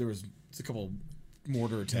know, there was a couple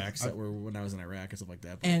mortar attacks that were when I was in Iraq and stuff like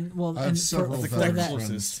that. And well, I have several veteran friends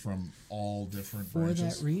closest from all different branches.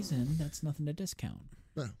 branches. For that reason, that's nothing to discount.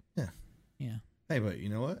 Yeah. Hey, but you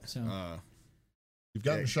know what? So you've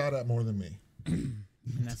gotten shot at more than me.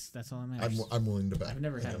 And that's all I'm asking. I'm willing to bet. I've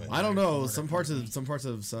never had one. I don't know. Some parts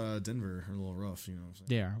of Denver are a little rough. You know what I'm saying?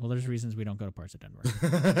 They are. Well, there's reasons we don't go to parts of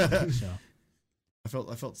Denver. So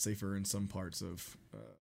I felt safer in some parts of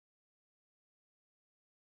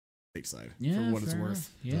stateside. For what it's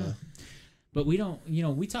worth. Yeah. But we don't. You know,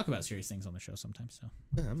 we talk about serious things on the show sometimes. So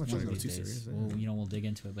yeah, I'm not trying to go too serious. We'll dig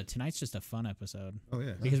into it. But tonight's just a fun episode. Oh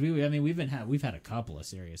yeah. Because we've had a couple of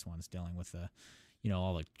serious ones dealing with the. You know,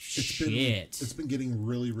 all the shit. It's been getting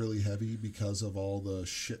really, really heavy because of all the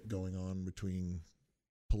shit going on between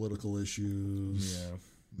political issues,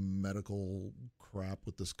 medical crap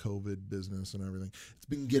with this COVID business and everything. It's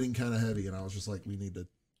been getting kind of heavy, and I was just like, we need to.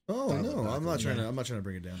 Oh no, I'm not trying to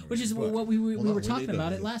bring it down. Which is what we were talking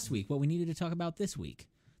about it last week. What we needed to talk about this week,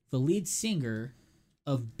 the lead singer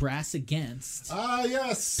of Brass Against. Ah,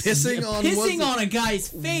 yes. Pissing on a guy's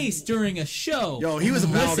face during a show. Yo, he was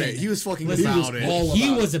about it. He was fucking about it. He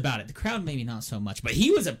was about it. The crowd maybe not so much, but he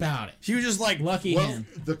was about it. He was just like, lucky him.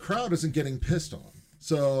 The crowd isn't getting pissed on.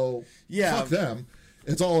 So, fuck them.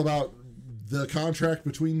 It's all about the contract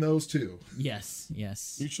between those two. Yes.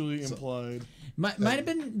 Mutually implied. Might have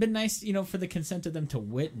been nice, you know, for the consent of them to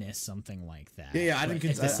witness something like that. Yeah, I didn't.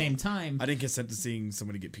 At the same time, I didn't consent to seeing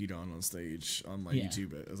somebody get peed on stage on my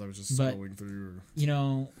YouTube as I was just scrolling through. You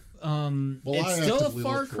know, it's still a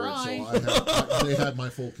far cry. They had my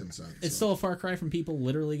full consent. It's still a far cry from people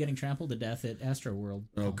literally getting trampled to death at Astro World.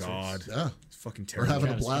 Oh God, yeah, it's fucking We're terrible.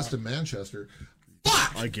 having a blast in Manchester.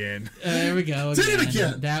 Fuck again. There we go. Did it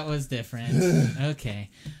again. That was different. Okay.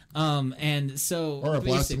 And so or a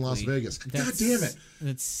blast in Las Vegas. God damn it.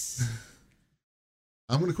 That's.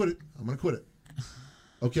 I'm gonna quit it.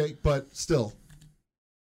 Okay, but still,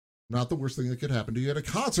 not the worst thing that could happen to you at a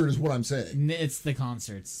concert is what I'm saying. It's the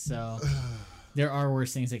concerts, so there are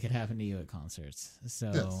worse things that could happen to you at concerts.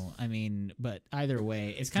 So yes. I mean, but either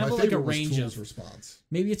way, it's kind of like a range of response.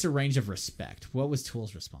 Maybe it's a range of respect. What was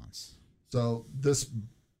Tool's response? So this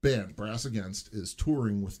band, Brass Against, is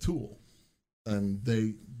touring with Tool, and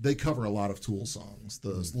they cover a lot of Tool songs.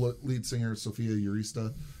 The lead singer Sophia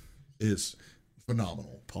Urista is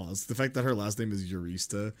phenomenal. Pause. The fact that her last name is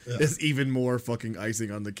Urista is even more fucking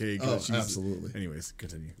icing on the cake. Oh, absolutely. Anyways,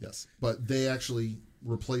 continue. Yes, but they actually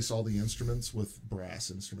replace all the instruments with brass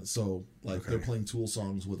instruments. So like they're playing Tool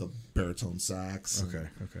songs with a baritone sax. Okay.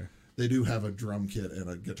 They do have a drum kit and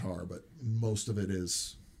a guitar, but most of it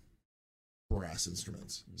is brass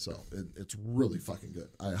instruments. So it's really fucking good.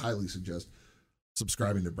 I highly suggest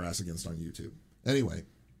subscribing to Brass Against on YouTube. Anyway,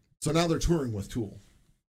 so now they're touring with Tool.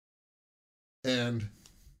 And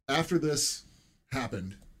after this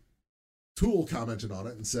happened, Tool commented on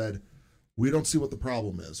it and said, "We don't see what the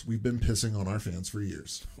problem is. We've been pissing on our fans for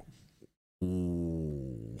years."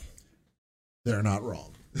 Ooh. They're not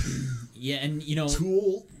wrong. Yeah, and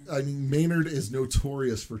Tool, Maynard is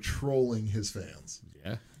notorious for trolling his fans.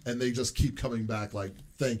 Yeah. And they just keep coming back like,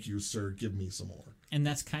 "Thank you, sir. Give me some more." And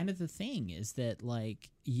that's kind of the thing, is that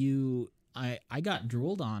like I got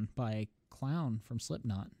drooled on by Clown from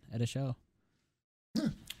Slipknot at a show.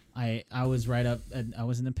 I was right up, I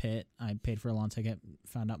was in the pit. I paid for a lawn ticket,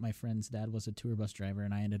 found out my friend's dad was a tour bus driver,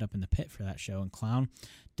 and I ended up in the pit for that show. And Clown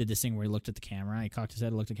did this thing where he looked at the camera, he cocked his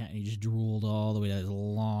head, looked at the camera, and he just drooled all the way to his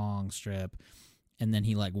long strip. And then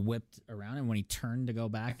he like whipped around, and when he turned to go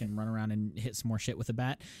back and run around and hit some more shit with a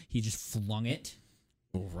bat, he just flung it.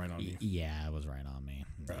 Oh, right on you. Yeah, it was right on me.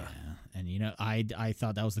 Yeah. And I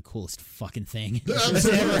thought that was the coolest fucking thing that's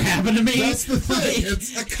ever happened to me. That's the thing.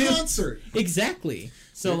 It's a concert. Exactly.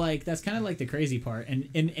 So like that's kind of like the crazy part. And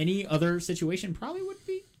in any other situation, probably would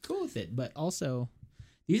be cool with it. But also,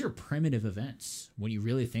 these are primitive events when you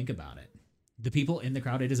really think about it. The people in the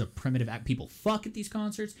crowd, it is a primitive act. People fuck at these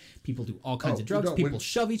concerts. People do all kinds of drugs. People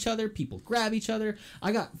shove each other. People grab each other.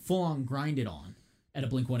 I got full on grinded on at a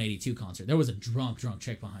Blink-182 concert. There was a drunk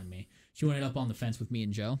chick behind me. She went up on the fence with me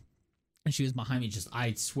and Joe, and she was behind me.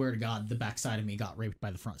 I swear to God, the back side of me got raped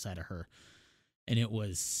by the front side of her. And it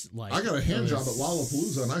was like... I got a hand job at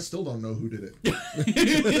Lollapalooza, and I still don't know who did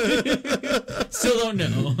it. Still don't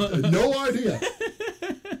know. No idea.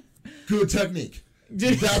 Good technique.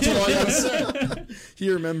 That's what I gotta say. He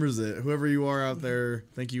remembers it. Whoever you are out there,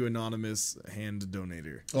 thank you, anonymous hand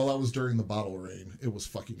donator. Well, that was during the bottle rain. It was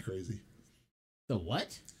fucking crazy. The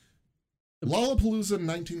what? Lollapalooza in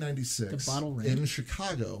 1996 the bottle rain. In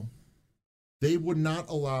Chicago, they would not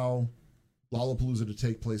allow Lollapalooza to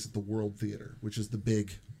take place at the World Theater, which is the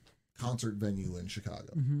big concert venue in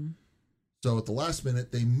Chicago. Mm-hmm. So at the last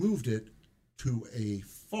minute, they moved it to a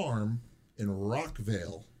farm in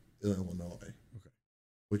Rockvale, Illinois,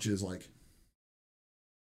 which is like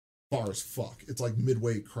far as fuck. It's like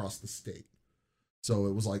midway across the state. So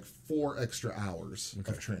it was like 4 extra hours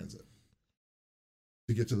of transit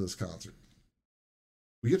to get to this concert.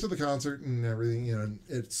 We get to the concert and everything,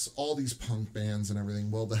 it's all these punk bands and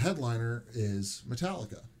everything. Well, the headliner is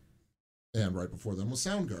Metallica. And right before them was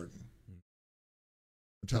Soundgarden.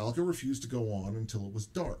 Metallica refused to go on until it was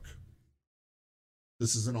dark.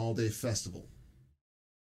 This is an all-day festival.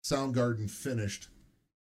 Soundgarden finished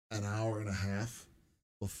an hour and a half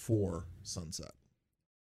before sunset.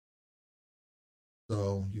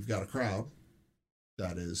 So you've got a crowd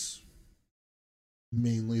that is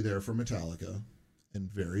mainly there for Metallica and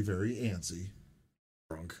very, very antsy.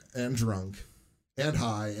 Drunk and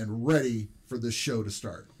high and ready for this show to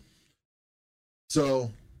start.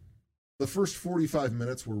 So the first 45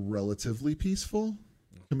 minutes were relatively peaceful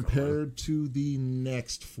compared to the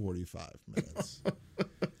next 45 minutes.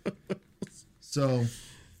 So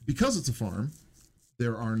because it's a farm,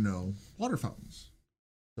 there are no water fountains.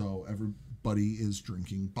 So everybody is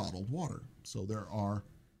drinking bottled water. So there are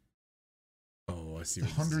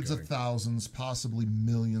hundreds of thousands, possibly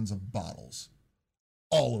millions of bottles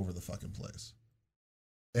all over the fucking place.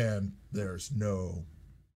 And there's no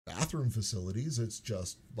bathroom facilities. It's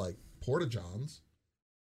just like porta-johns.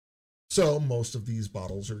 So most of these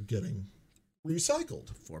bottles are getting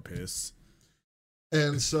recycled. For piss.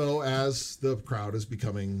 And so as the crowd is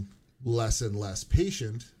becoming less and less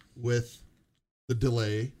patient with the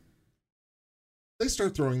delay, they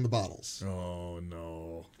start throwing the bottles. Oh,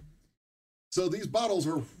 no. So these bottles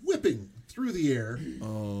are whipping through the air.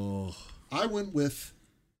 Oh. I went with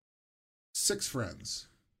 6 friends.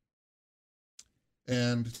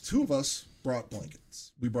 And 2 of us brought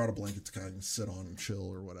blankets. We brought a blanket to kind of sit on and chill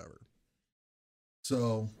or whatever.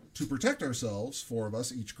 So to protect ourselves, 4 of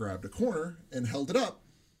us each grabbed a corner and held it up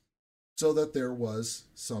so that there was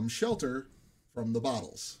some shelter from the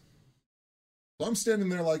bottles. So I'm standing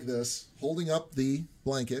there like this, holding up the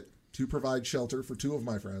blanket to provide shelter for 2 of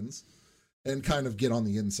my friends and kind of get on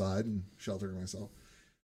the inside and shelter myself.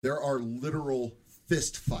 There are literal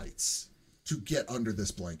fist fights to get under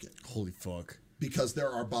this blanket. Holy fuck. Because there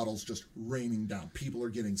are bottles just raining down. People are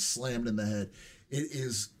getting slammed in the head. It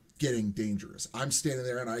is getting dangerous. I'm standing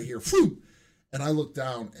there and I hear, phew! And I look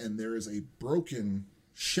down and there is a broken,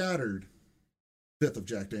 shattered 5th of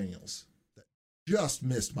Jack Daniels that just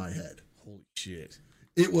missed my head. Holy shit.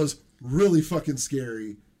 It was really fucking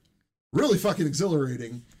scary, really fucking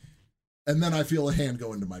exhilarating. And then I feel a hand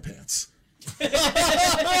go into my pants. And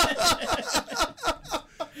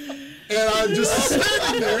I'm just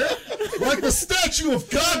standing there like the Statue of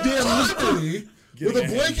Goddamn Liberty with a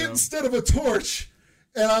blanket instead of a torch.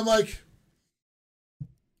 And I'm like,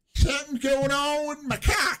 something going on with my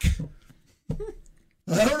cock.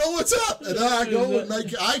 I don't know what's up. And then I go and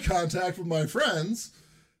make eye contact with my friends,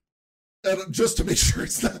 and just to make sure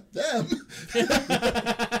it's not them.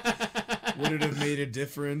 Would it have made a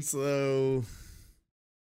difference, though?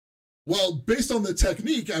 Well, based on the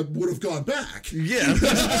technique, I would have gone back. Yeah.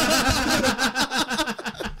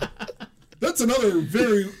 That's another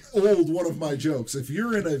very old one of my jokes. If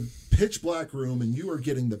you're in a pitch black room and you are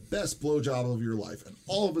getting the best blowjob of your life, and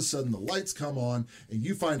all of a sudden the lights come on and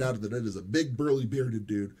you find out that it is a big burly bearded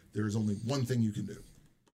dude, there is only one thing you can do.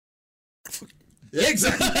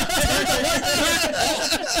 Exactly.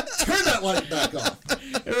 Turn that light back off.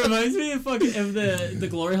 It reminds me of the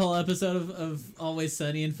Glory Hole episode of Always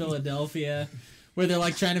Sunny in Philadelphia, where they're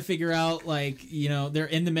like trying to figure out, like, you know, they're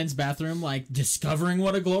in the men's bathroom, like discovering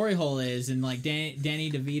what a glory hole is, and like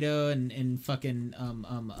Danny DeVito and fucking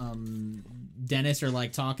Dennis are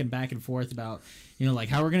like talking back and forth about, you know, like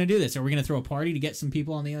how we're gonna do this. Are we gonna throw a party to get some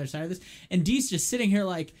people on the other side of this? And Dee's just sitting here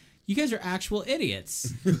like, you guys are actual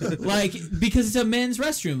idiots. Like, because it's a men's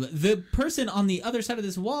restroom. The person on the other side of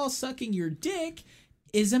this wall sucking your dick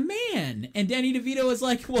is a man. And Danny DeVito is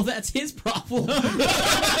like, well, that's his problem.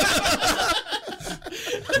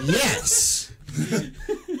 Yes.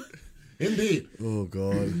 Indeed. Oh,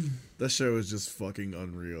 God. That show is just fucking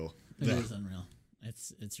unreal. It is unreal.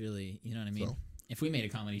 It's really, you know what I mean? So, if we made a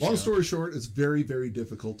comedy show. Long story short, it's very, very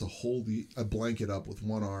difficult to hold a blanket up with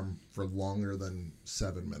one arm for longer than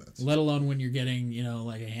 7 minutes. Let alone when you're getting, you know,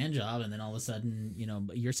 like a hand job, and then all of a sudden, you know,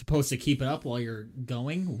 you're supposed to keep it up while you're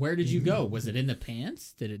going. Where did you go? Was it in the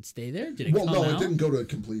pants? Did it stay there? Did it come out? It didn't go to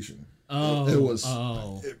completion. Oh. It was.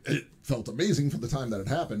 Oh. It felt amazing for the time that it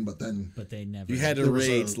happened, but then. But they never. You had to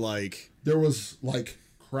rate, like. There was, like,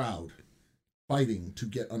 crowd fighting to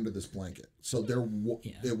get under this blanket. So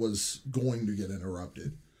it was going to get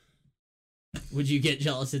interrupted. Would you get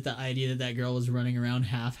jealous at the idea that girl was running around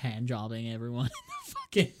half hand jobbing everyone in the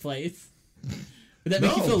fucking place? Would that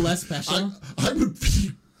make you feel less special? I would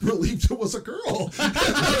be relieved it was a girl.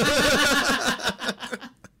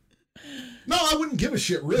 No, I wouldn't give a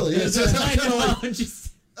shit, really. It's just,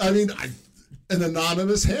 I mean, an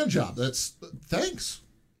anonymous hand job. That's thanks.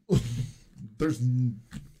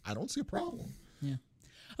 I don't see a problem. Yeah.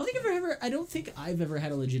 I don't think I've ever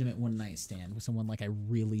had a legitimate one night stand with someone like I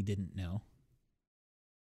really didn't know.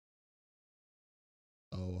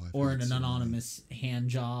 Or an anonymous hand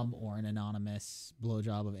job or an anonymous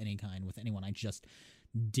blowjob of any kind with anyone I just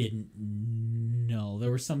didn't know. There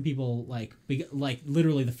were some people like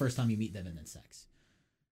literally the first time you meet them and then sex.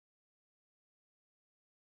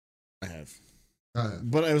 I have.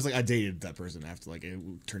 But I was like, I dated that person after, like, it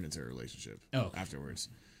turned into a relationship. Afterwards.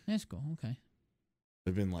 That's cool. Okay.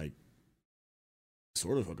 They've been like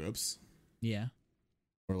sort of hookups. Yeah.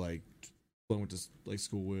 Or like I went to like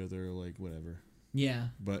school with or like whatever. Yeah.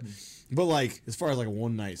 But like as far as like a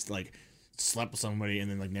one night like slept with somebody and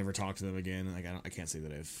then like never talked to them again, and like I can't say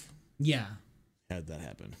that I've had that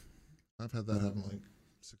happen. I've had that happen like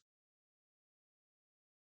 6.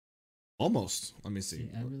 Almost. Let me see.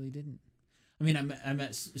 I really didn't. I mean, I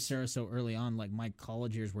met Sarah so early on. Like my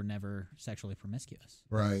college years were never sexually promiscuous.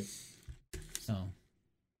 Right. So.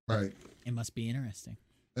 Right. It must be interesting.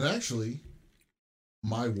 And actually,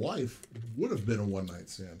 my wife would have been a one night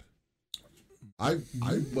stand. I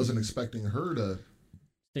wasn't expecting her to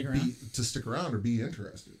stick around or be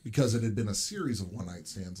interested, because it had been a series of one night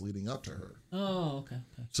stands leading up to her. Oh, okay.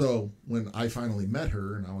 So when I finally met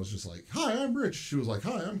her and I was just like, "Hi, I'm Rich," she was like,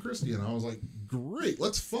 "Hi, I'm Christy," and I was like, "Great,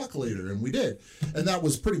 let's fuck later," and we did, and that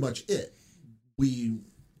was pretty much it. We,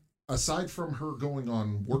 aside from her going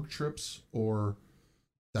on work trips or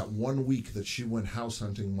that 1 week that she went house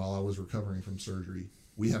hunting while I was recovering from surgery,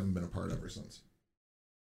 we haven't been apart ever since.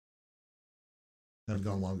 Haven't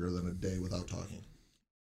gone longer than a day without talking.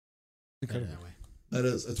 Incredible. That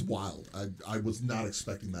is, it's wild. I was not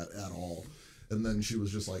expecting that at all. And then she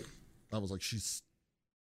was just like, I was like, she's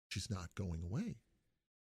not going away.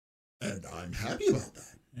 And I'm happy about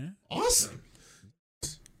that. Yeah. Awesome.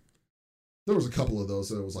 There was a couple of those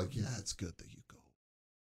that was like, yeah, it's good that you go.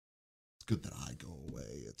 It's good that I go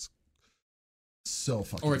away. It's so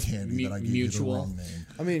fucking or it's handy that I gave mutual. you the wrong name.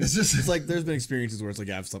 I mean, it's like there's been experiences where it's like,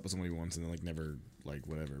 yeah, I've slept with somebody once and then like never like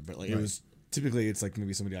whatever. But like it was typically it's like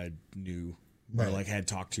maybe somebody I knew or like had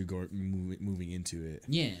talked to moving into it.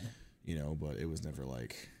 Yeah. You know, but it was never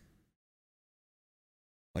like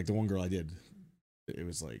the one girl I did. It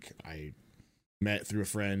was like I met through a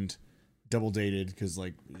friend, double dated because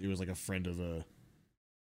like it was like a friend of a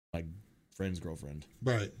like friend's girlfriend.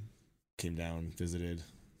 Right. Came down, visited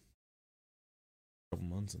a couple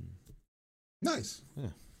months and nice. Yeah.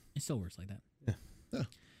 It still works like that. Yeah.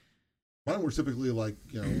 Mine were typically like,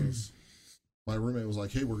 you know, my roommate was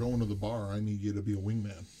like, "Hey, we're going to the bar. I need you to be a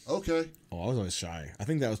wingman." Okay. Oh, I was always shy. I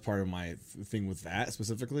think that was part of my thing with that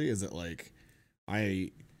specifically is that like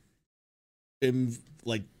I am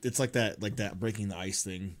like it's like that breaking the ice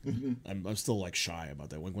thing. Mm-hmm. I'm still like shy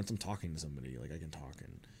about that. Like once I'm talking to somebody, like I can talk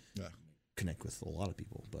and connect with a lot of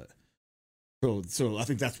people. But so I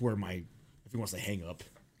think that's where my if you want to say hang up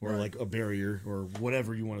or like a barrier or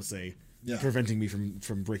whatever you want to say, preventing me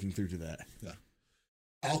from breaking through to that. Yeah.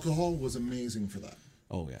 Alcohol was amazing for that.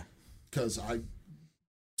 Oh yeah. Because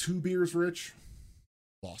 2 beers rich,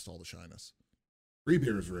 lost all the shyness. 3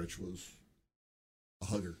 beers rich was a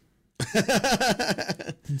hugger.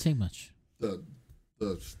 Didn't take much.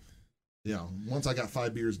 Once I got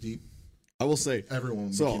 5 beers deep, I will say everyone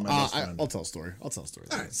became my best friend. I'll tell a story. All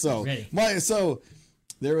right. So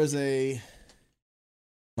there was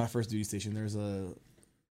my first duty station. There's a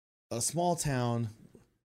small town.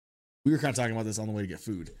 We were kind of talking about this on the way to get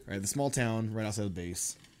food, right? The small town right outside the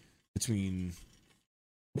base, between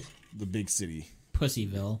the big city,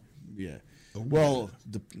 Pussyville. Yeah. Well,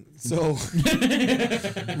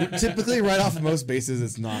 typically right off of most bases,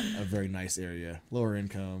 it's not a very nice area. Lower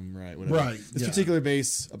income, right? Whatever. Right. This particular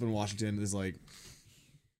base up in Washington is like,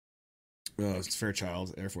 it's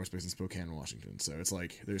Fairchild Air Force Base in Spokane, Washington. So it's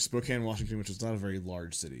like there's Spokane, Washington, which is not a very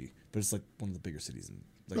large city, but it's like one of the bigger cities.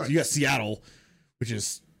 So you got Seattle, which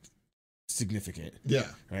is significant. Yeah.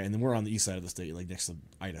 Right. And then we're on the east side of the state, like next to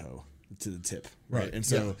Idaho, to the tip. Right. And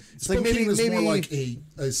so it's like maybe more like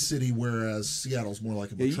a city, whereas Seattle's more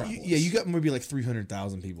like a metropolis. You got maybe like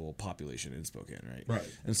 300,000 people population in Spokane, right? Right.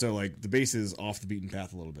 And so like the base is off the beaten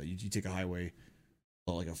path a little bit. You take a highway,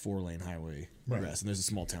 like a 4-lane highway west, and there's a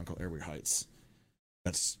small town called Airway Heights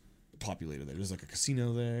that's populated there. There's like a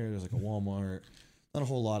casino there. There's like a Walmart. Not a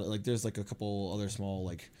whole lot. Like there's like a couple other small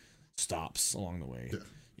like stops along the way. Yeah.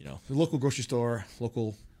 You know, the local grocery store,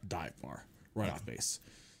 local dive bar, right off base.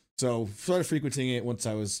 So started frequenting it once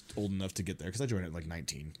I was old enough to get there because I joined at like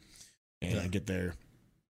 19, and I get there.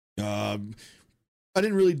 I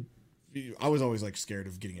didn't really. I was always like scared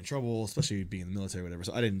of getting in trouble, especially being in the military or whatever.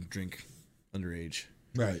 So I didn't drink underage.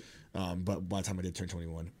 Right. But by the time I did turn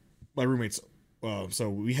 21, my roommates. So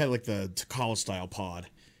we had like the college style pod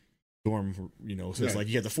dorm. You know, so it's like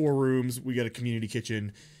you got the 4 rooms. We got a community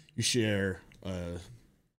kitchen. You share a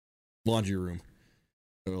laundry room.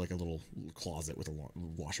 Or like a little closet with a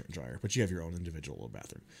washer and dryer, but you have your own individual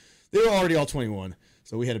bathroom. They were already all 21,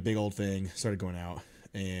 so we had a big old thing. Started going out,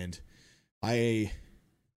 and I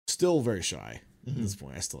still very shy at this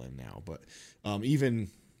point. I still am now, but even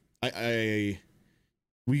we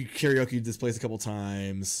karaoke'd this place a couple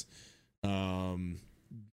times.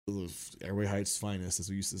 Airway Heights finest, as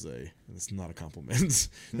we used to say. And it's not a compliment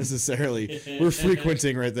necessarily. We're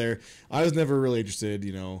frequenting right there. I was never really interested,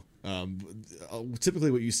 you know.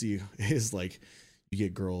 Typically what you see is like you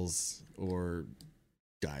get girls or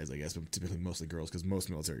guys, I guess, but typically mostly girls because most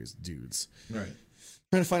military is dudes. Right.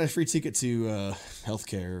 Trying to find a free ticket to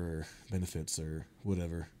healthcare or benefits or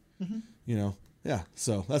whatever. You know. Yeah.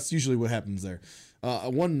 So that's usually what happens there.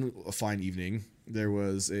 One fine evening, there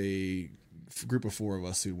was a group of 4 of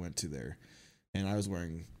us who went to there, and I was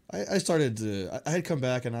wearing. I had come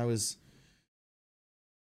back and I was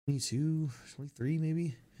 22, 23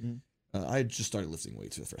 maybe. I just started lifting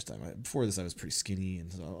weights for the first time. Before this, I was pretty skinny,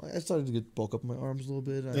 and so I started to bulk up my arms a little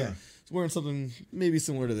bit. I was wearing something maybe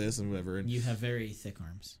similar to this and whatever. And you have very thick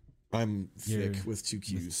arms. I'm thick with 2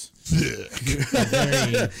 Qs.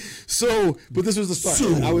 Thick. So, but this was the start.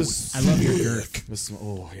 I love your girth.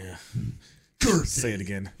 Oh yeah. Girth. Say it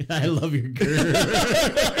again. I love your girth.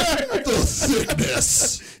 The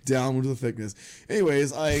thickness. Down with the thickness.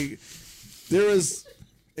 Anyways, there was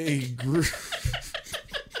a group.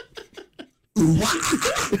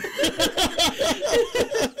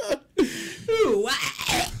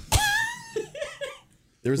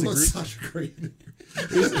 There was a group. Such great.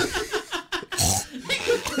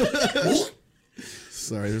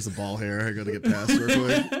 Sorry, there's a ball here. I gotta get past real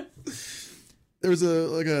quick. There was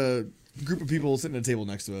a group of people sitting at a table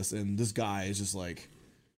next to us, and this guy is just like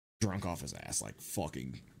drunk off his ass, like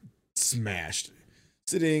fucking smashed,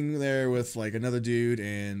 sitting there with like another dude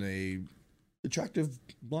and a attractive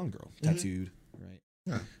blonde girl, tattooed, right?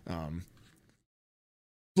 Yeah. A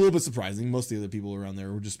little bit surprising. Most of the other people around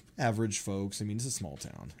there were just average folks. I mean, it's a small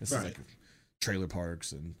town. It's like trailer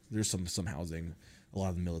parks, and there's some housing. A lot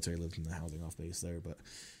of the military lived in the housing off base there, but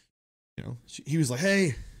you know, he was like,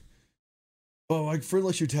 "Hey, oh, my friend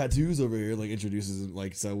likes your tattoos over here." Like introduces him,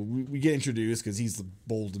 like, so we get introduced because he's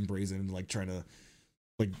bold and brazen, and like trying to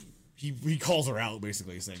like he calls her out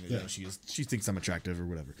basically, saying that you know, she thinks I'm attractive or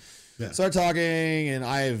whatever. Yeah. Start talking, and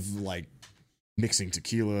I've like mixing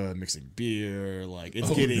tequila, mixing beer, like it's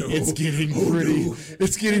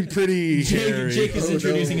getting pretty hairy. Jake is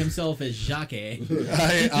introducing himself as Jacques.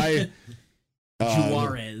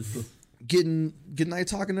 Juarez. Getting night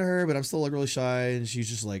talking to her, but I'm still like really shy, and she's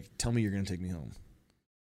just like, "Tell me you're gonna take me home."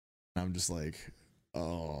 And I'm just like,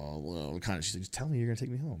 "Oh well," kind of. She's like, "Just tell me you're gonna take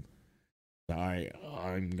me home."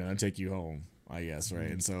 I'm gonna take you home, I guess, right?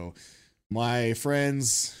 And so my friend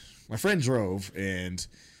drove, and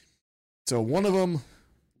so one of them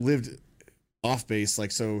lived off base,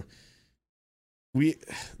 like, so we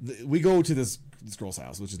go to this girl's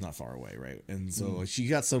house, which is not far away, right? And so she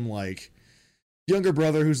got some like younger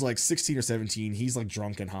brother who's like 16 or 17. He's like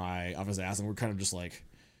drunk and high off his ass, and we're kind of just like,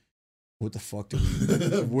 what the fuck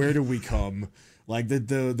where do we come? Like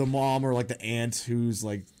the mom or like the aunt who's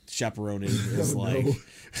like chaperoning is like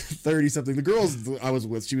 30 something. The girls I was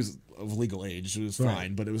with, she was of legal age, she was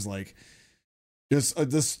fine, but it was like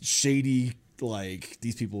this shady, like,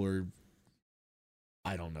 these people are,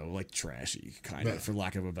 I don't know, like trashy kind of, for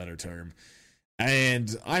lack of a better term.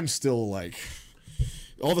 And I'm still like,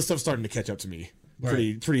 all the stuff's starting to catch up to me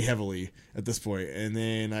pretty heavily at this point. And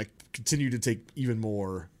then I continue to take even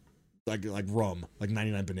more, like rum, like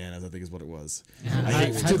 99 bananas, I think is what it was.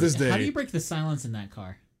 To this day. How do you break the silence in that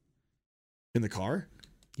car? In the car?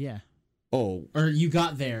 Yeah. Oh. Or you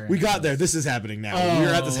got there. We got there. This is happening now.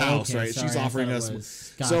 We're at this house, right? Sorry, she's offering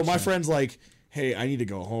us. Gotcha. So my friend's like, "Hey, I need to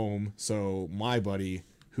go home." So my buddy,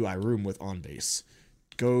 who I room with on base,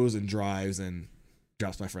 goes and drives and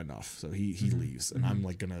drops my friend off. So he leaves, and I'm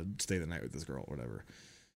like gonna stay the night with this girl or whatever.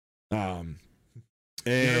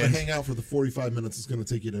 And you're gonna hang out for the 45 minutes it's gonna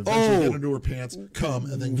take you to eventually get into her pants, come,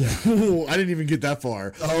 and then get. I didn't even get that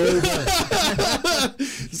far.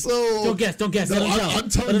 So don't guess. No, I'm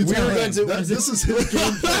telling you, this is his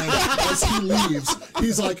game plan. As he leaves,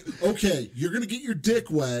 he's like, "Okay, you're gonna get your dick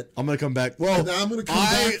wet. I'm gonna come back. Well, I'm gonna come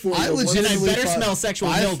back for you. I better smell sexual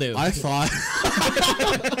mildew." I thought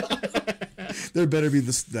there better be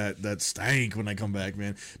that stank when I come back,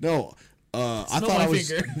 man. No. I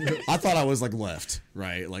thought I was like left,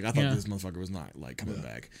 right? Like I thought this motherfucker was not like coming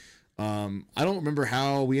back. I don't remember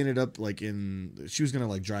how we ended up like she was gonna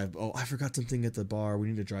like drive. Oh, I forgot something at the bar. We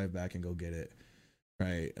need to drive back and go get it,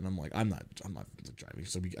 right? And I'm like, I'm not driving.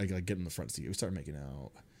 So I get in the front seat. We start making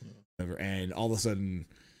out, whatever, and all of a sudden,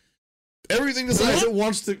 everything decides it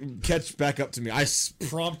wants to catch back up to me. I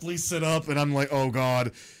promptly sit up, and I'm like, oh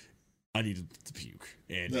god, I need to puke.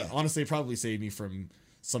 And honestly, it probably saved me from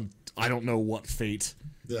some, I don't know what fate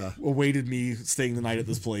awaited me staying the night at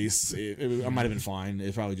this place. I might have been fine.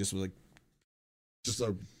 It probably just was like just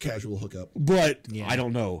a casual hookup. But I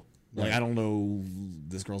don't know. Like, I don't know.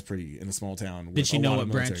 This girl's pretty in a small town. Did she know what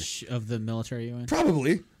branch of the military you in?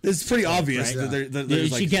 Probably. It's pretty obvious. Right?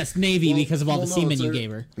 That she guessed Navy because of all the semen you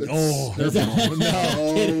gave her. Oh, no.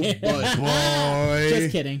 Boy.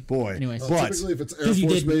 Just kidding. Boy. Anyways. Typically, if it's Air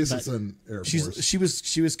Force Base, it's an Air Force.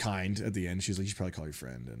 She was kind at the end. She was like, you should probably call your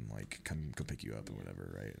friend and like come pick you up or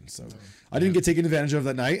whatever, right? And so I didn't get taken advantage of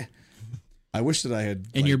that night. I wish that I had.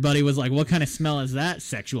 And your buddy was like, "What kind of smell is that?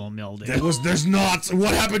 Sexual mildew." There's not.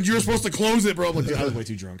 What happened? You were supposed to close it, bro. I'm like, dude, I was way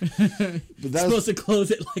too drunk. But that supposed to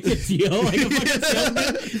close it like a deal. Like a fucking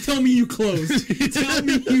salesman. Tell me you closed. Tell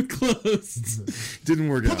me you closed. Didn't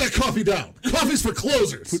work out. Put that coffee down. Coffee's for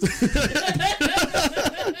closers.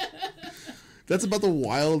 That's about the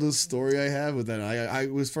wildest story I have with that. I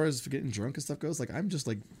as far as getting drunk and stuff goes, like I'm just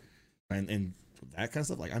like, and that kind of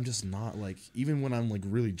stuff. Like I'm just not like, even when I'm like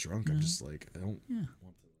really drunk, I'm just like I don't. Yeah.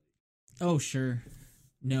 Oh sure,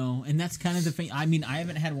 no, and that's kind of the thing. I mean, I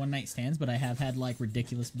haven't had one night stands, but I have had like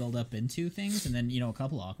ridiculous build up into things, and then a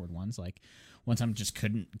couple awkward ones. Like one time just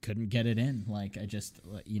couldn't get it in. Like I just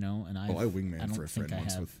and I wingman for a friend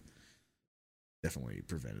once with. Definitely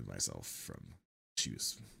prevented myself from. She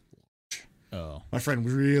was. Oh, my friend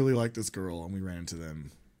really liked this girl, and we ran into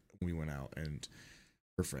them when we went out, and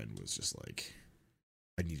her friend was just like,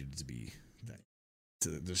 I needed to be that to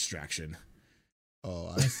the distraction.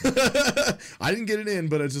 Oh, I didn't get it in,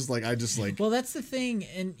 but it's just like Well, that's the thing,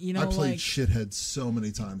 and I played shithead so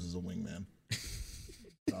many times as a wingman.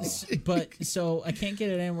 But so I can't get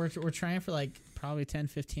it in. We're trying for like probably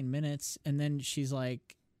 10-15 minutes, and then she's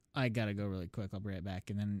like, I gotta go really quick. I'll be right back.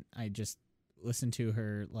 And then I just listen to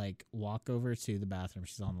her like walk over to the bathroom.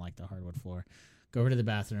 She's on like the hardwood floor. Go over to the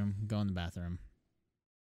bathroom. Go in the bathroom.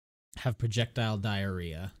 Have projectile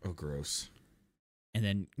diarrhea. Oh, gross. And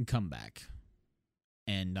then come back.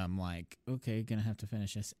 And I'm like, okay, gonna have to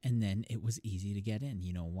finish this. And then it was easy to get in.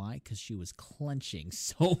 You know why? Because she was clenching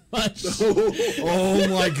so much. Oh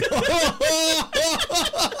my God.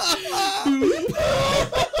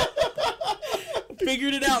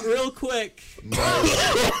 Figured it out real quick.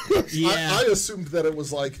 Yeah. I assumed that it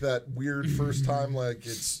was like that weird first time, like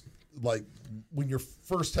it's like when you're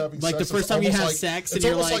first having like sex. The first time you have sex, it's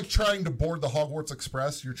and almost you're like trying to board the Hogwarts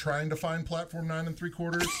Express. You're trying to find platform 9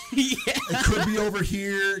 3/4. Yeah. It could be over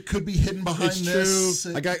here. It could be hidden behind this.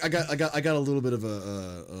 True. I got a little bit of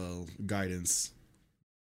a guidance.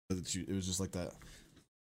 It was just like that.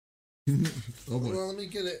 Oh boy. Well, let me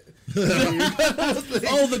get it.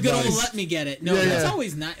 Oh, the good Nice. old let me get it. No, Yeah, that's yeah.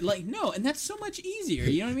 always not like no, and that's so much easier.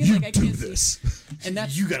 You know what I mean? Like I can't this. And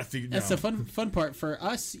that's You gotta figure. That's the fun part for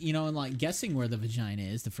us, and like guessing where the vagina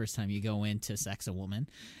is the first time you go in to sex a woman.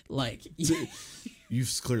 Like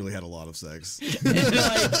You've clearly had a lot of sex.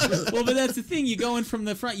 well, but that's the thing. You go in from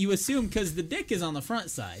the front. You assume because the dick is on the front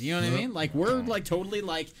side. You know what I mean? Like we're like totally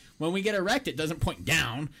like when we get erect, it doesn't point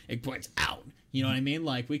down; it points out. You know what I mean?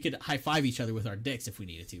 Like we could high five each other with our dicks if we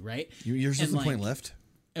needed to, right? Yours doesn't point left.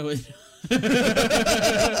 It was.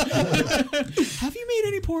 Have you made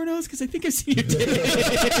any pornos? Because I think I've seen your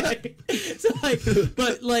dick. So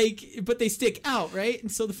but they stick out, right? And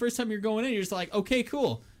so the first time you're going in, you're just like, okay,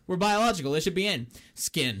 cool. We're biological. It should be in.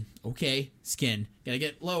 Skin. Okay. Skin. Gotta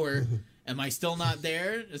get lower. Am I still not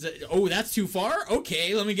there? Is it? Oh, that's too far?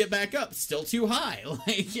 Okay, let me get back up. Still too high. And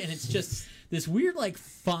it's just this weird, like,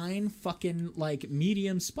 fine fucking, like,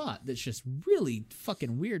 medium spot that's just really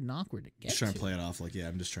fucking weird and awkward to get Just trying to play it off like, yeah,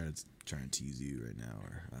 I'm just trying to tease you right now,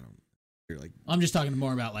 or I don't. You're like. I'm just talking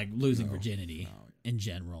more about like losing virginity in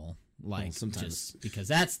general. Like sometimes just because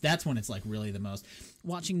that's when it's like really the most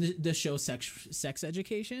watching the show sex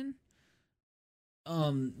education.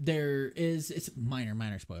 It's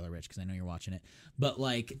minor spoiler, Rich, because I know you're watching it, but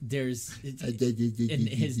like and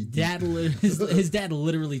his dad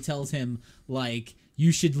literally tells him like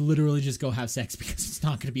you should literally just go have sex because it's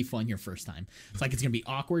not going to be fun your first time. It's like it's going to be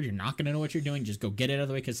awkward. You're not going to know what you're doing. Just go get it out of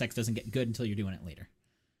the way because sex doesn't get good until you're doing it later.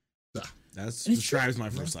 That's describes my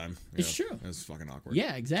first time. It's true. It's fucking awkward.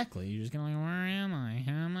 Yeah, exactly. You're just gonna like, where am I?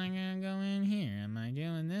 How am I gonna go in here? Am I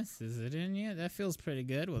doing this? Is it in yet? That feels pretty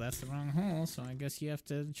good. Well, that's the wrong hole, so I guess you have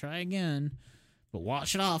to try again. But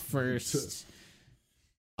wash it off first.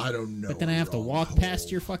 I don't know. But then I have to walk past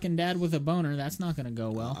your fucking dad with a boner. That's not gonna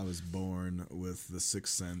go well. I was born with the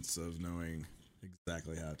sixth sense of knowing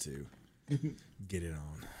exactly how to get it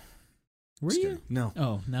on. Were you? No.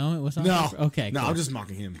 Oh, no, it was on. No. Okay. No, cool. I'm just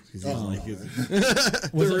mocking him.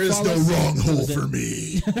 There is no wrong hole for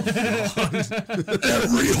me.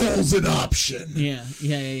 Every hole's an option.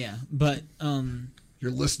 Yeah. But you're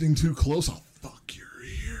listening too close. I'll fuck your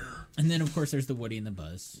ear. And then of course there's the Woody and the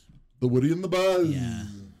Buzz. The Woody and the Buzz. Yeah,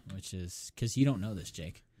 which is because you don't know this,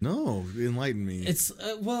 Jake. No, enlighten me. It's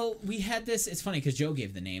well, we had this. It's funny because Joe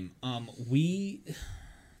gave the name. I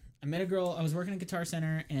met a girl. I was working at Guitar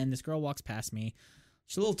Center, and this girl walks past me.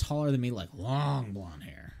 She's a little taller than me, like long blonde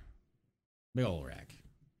hair, big old rack.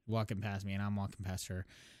 Walking past me, and I'm walking past her,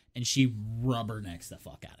 and she rubbernecks the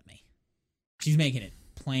fuck out of me. She's making it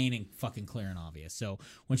plain and fucking clear and obvious. So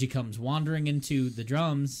when she comes wandering into the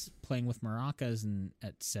drums, playing with maracas and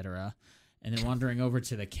etc., and then wandering over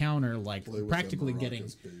to the counter, like practically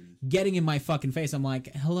getting in my fucking face. I'm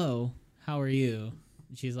like, hello, how are you?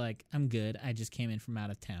 And she's like, I'm good. I just came in from out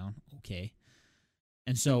of town. Okay.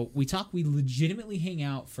 And so we legitimately hang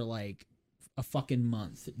out for like a fucking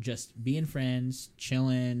month, just being friends,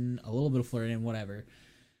 chilling, a little bit of flirting, whatever.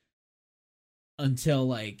 Until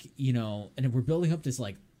like, you know, and we're building up this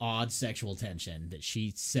like odd sexual tension that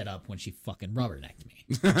she set up when she fucking rubbernecked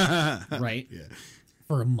me. Right? Yeah.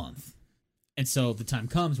 For a month. And so the time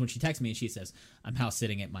comes when she texts me and she says, I'm house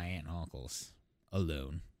sitting at my aunt and uncle's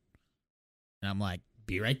alone. And I'm like,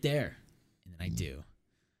 be right there. And then I do.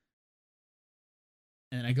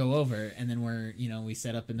 And then I go over, and then we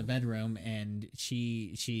set up in the bedroom, and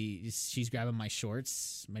she's grabbing my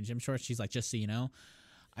shorts, my gym shorts. She's like, just so you know,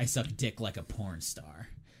 I suck dick like a porn star.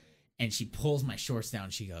 And she pulls my shorts down,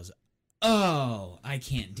 and she goes, oh, I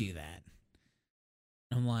can't do that.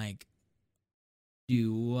 I'm like,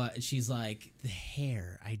 do what? She's like, the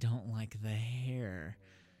hair. I don't like the hair.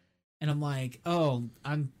 And I'm like, oh,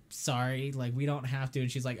 I'm sorry. Like, we don't have to.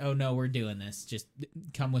 And she's like, oh, no, we're doing this. Just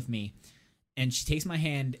come with me. And she takes my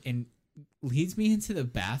hand and leads me into the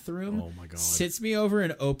bathroom. Oh, my God. Sits me over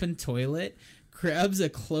an open toilet, grabs a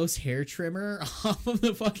close hair trimmer off of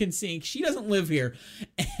the fucking sink. She doesn't live here.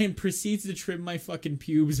 And proceeds to trim my fucking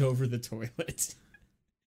pubes over the toilet.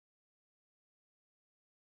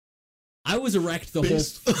 I was erect the whole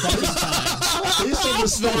fucking time. Based on the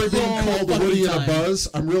story being called Woody and a Buzz,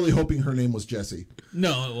 I'm really hoping her name was Jessie.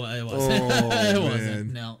 No, it wasn't. It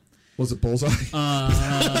wasn't. No. Was it Bullseye?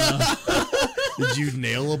 Did you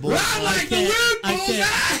nail a bullseye? I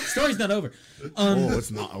can't. Story's not over.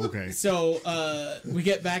 It's not. Okay. So we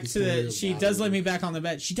get back to she does lay me back on the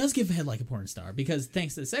bed. She does give head like a porn star because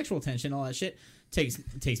thanks to the sexual tension, all that shit takes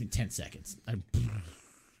me 10 seconds. I'm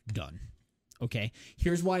done. Okay.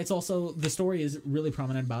 Here's why it's also the story is really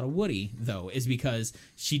prominent about a Woody though, is because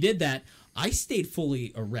she did that. I stayed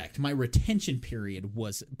fully erect. My retention period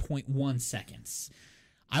was 0.1 seconds.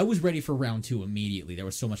 I was ready for round 2 immediately. There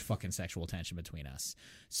was so much fucking sexual tension between us.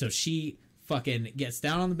 So she fucking gets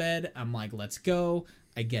down on the bed. I'm like, let's go.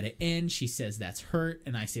 I get it in. She says that's hurt.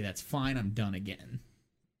 And I say that's fine. I'm done again.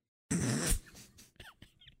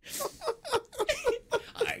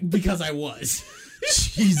 Because I was.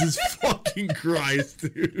 Jesus fucking Christ,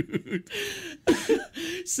 dude.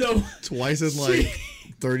 So twice in like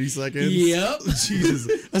 30 seconds? Yep.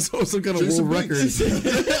 Jesus. That's some kind of Jason world record.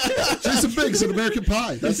 Jason Biggs in American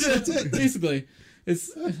Pie. That's it. Basically.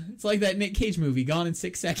 It's like that Nick Cage movie, Gone in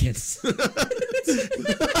 6 seconds.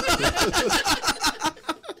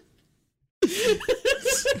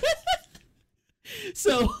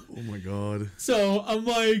 So oh my God. So I'm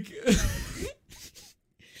like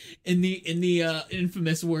in the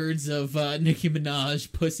infamous words of Nicki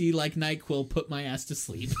Minaj, pussy like NyQuil put my ass to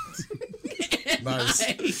sleep. Nice.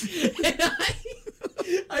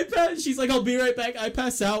 I pass, she's like, I'll be right back. I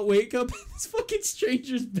pass out, wake up in this fucking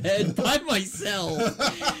stranger's bed by myself.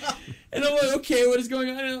 And I'm like, okay, what is going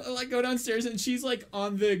on? And I like go downstairs and she's like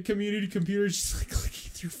on the community computer, she's like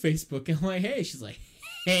clicking through Facebook. And I'm like, hey. She's like,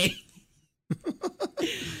 hey.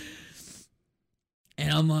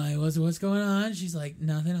 And I'm like, what's going on? She's like,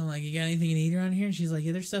 nothing. I'm like, you got anything to eat around here? And she's like,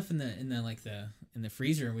 yeah, there's stuff in the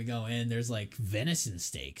freezer. And we go in, there's like venison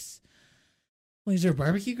steaks. Well, is there a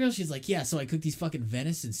barbecue grill? She's like, yeah, so I cooked these fucking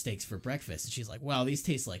venison steaks for breakfast. And she's like, wow, these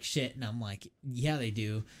taste like shit. And I'm like, yeah, they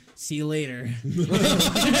do. See you later. And then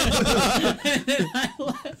I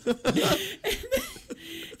left. And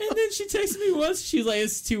then she texted me once. She's like,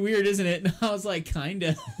 it's too weird, isn't it? And I was like,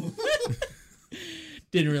 kinda.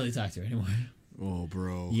 Didn't really talk to her anymore. Oh,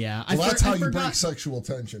 bro. Yeah. Well, that's how you break sexual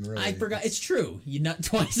tension, really. I forgot. It's true. You nut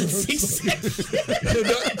twice in 6 seconds. You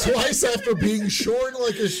nut twice after being shorn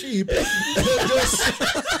like a sheep and just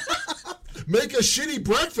make a shitty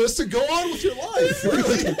breakfast and go on with your life,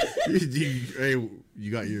 really. Hey,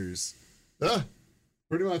 you got yours. Yeah,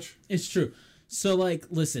 pretty much. It's true. So, like,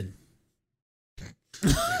 listen.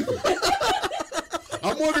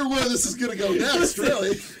 I'm wondering where this is going to go next,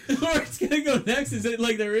 really. Where it's going to go next is that,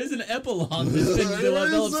 like, there is an epilogue that's been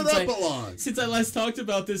developed since I last talked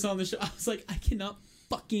about this on the show. I was like, I cannot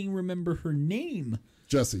fucking remember her name.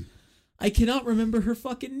 Jessie. I cannot remember her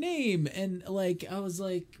fucking name. And, like, I was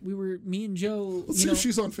like, me and Joe. Let's see if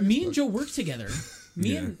she's on Facebook. Me and Joe worked together.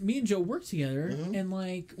 Me and Joe worked together, and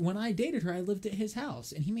like when I dated her, I lived at his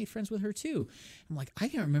house, and he made friends with her too. I'm like, I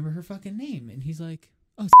can't remember her fucking name, and he's like,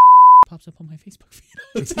 oh, pops up on my Facebook feed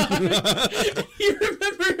all the time. You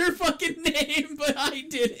remember her fucking name, but I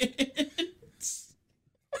didn't.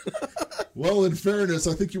 Well, in fairness,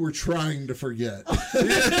 I think you were trying to forget.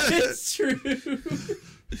 It's true.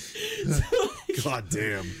 God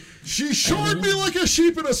damn. She shored me like a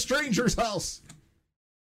sheep in a stranger's house.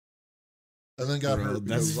 And then got hurt.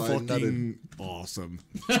 That's fucking awesome.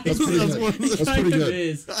 That's pretty good.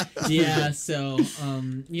 Is. Yeah, so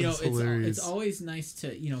you know, it's always nice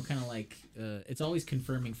to, you know, kind of like it's always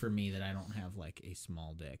confirming for me that I don't have like a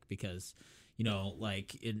small dick, because, you know,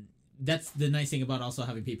 like that's the nice thing about also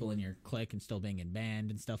having people in your clique and still being in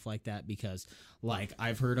band and stuff like that, because like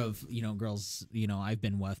I've heard of, you know, girls, you know, I've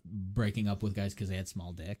been with breaking up with guys because they had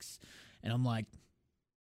small dicks, and I'm like,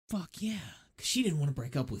 fuck yeah. She didn't want to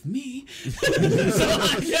break up with me. So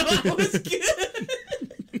I know it was good.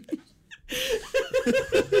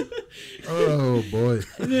 Oh, boy.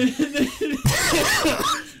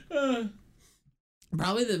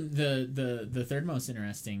 Probably the third most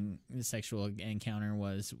interesting sexual encounter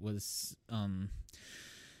was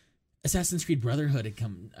Assassin's Creed Brotherhood had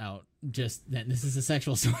come out just then. This is a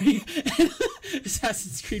sexual story.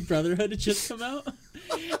 Assassin's Creed Brotherhood had just come out.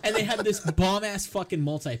 And they had this bomb-ass fucking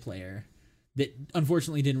multiplayer that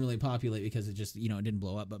unfortunately didn't really populate because it just, you know, it didn't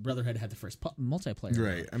blow up. But Brotherhood had the first multiplayer.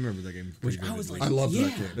 Right, I remember that game. Which I was like, I love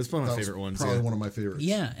that game. That's one of my favorite ones. Probably one of my favorites.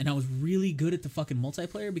 Yeah, and I was really good at the fucking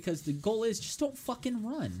multiplayer because the goal is just don't fucking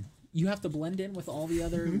run. You have to blend in with all the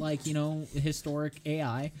other, like, you know, historic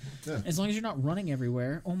AI. Yeah. As long as you're not running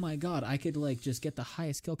everywhere, oh my god, I could, like, just get the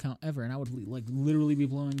highest kill count ever, and I would, like, literally be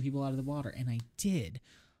blowing people out of the water. And I did.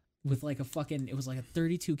 With like a fucking, it was like a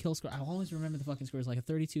 32 kill score. I always remember the fucking score. It was like a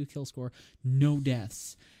 32 kill score, no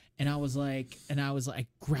deaths. And I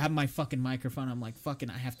grabbed my fucking microphone. I'm like,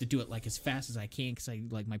 fucking, I have to do it like as fast as I can because I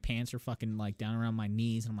like my pants are fucking like down around my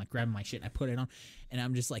knees. And I'm like grabbing my shit and I put it on. And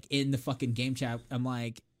I'm just like in the fucking game chat. I'm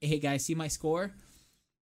like, hey guys, see my score?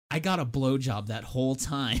 I got a blowjob that whole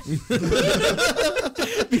time.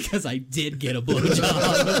 Because I did get a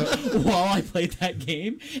blowjob while I played that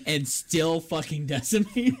game and still fucking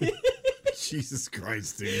decimated. Jesus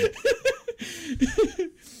Christ, dude.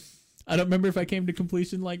 I don't remember if I came to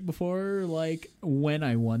completion like before or like when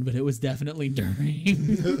I won, but it was definitely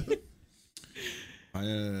during.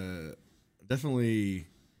 I definitely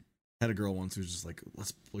had a girl once who was just like,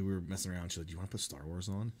 we were messing around. She's like, do you want to put Star Wars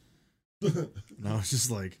on? And I was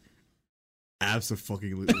just like,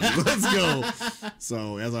 absolutely, let's go.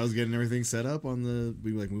 So as I was getting everything set up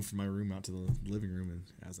we like moved from my room out to the living room, and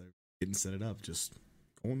as I was getting set it up, just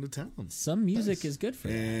going to town. Some music is good for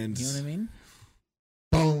that. And you know what I mean?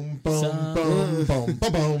 Boom, boom, boom, boom,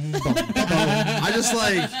 boom, boom, boom. I just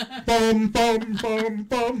like boom, boom, boom,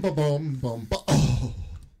 boom, boom, boom, boom.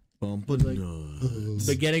 Oh,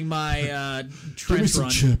 beginning my trench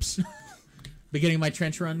run. Chips. Beginning my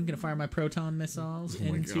trench run, gonna fire my proton missiles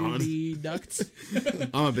into the ducts.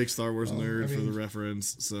 I'm a big Star Wars nerd for the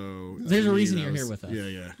reference, so there's a reason you're here with us.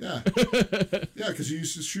 Yeah, because you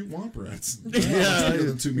used to shoot womp rats. Yeah,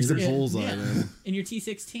 you used to bullseye them in your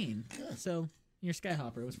T-16. Yeah. So your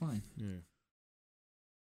Skyhopper was fine. Yeah.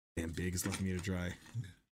 Damn, Biggs left me to dry.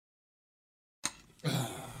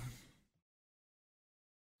 Sorry.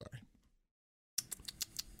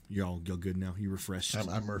 Y'all good now? You refreshed?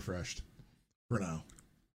 I'm refreshed. For now.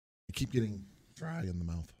 I keep getting dry in the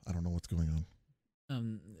mouth. I don't know what's going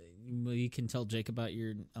on. Well, you can tell Jake about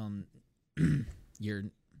your your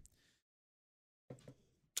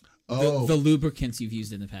the lubricants you've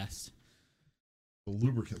used in the past. The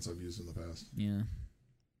lubricants I've used in the past. Yeah.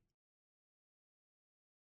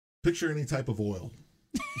 Picture any type of oil.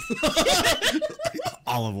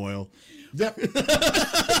 Olive oil. Yep.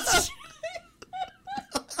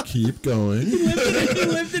 Keep going. He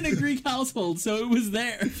lived in a Greek household, so it was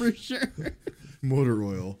there for sure. Motor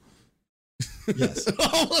oil. Yes.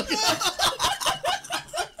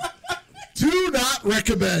 Do not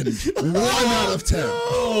recommend. 1 out of 10.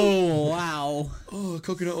 Oh, wow. Oh,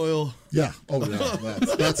 coconut oil. Yeah. Oh, yeah.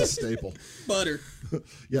 That's a staple. Butter.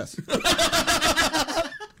 Yes.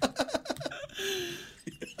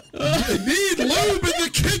 I need lube in the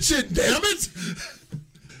kitchen, damn it!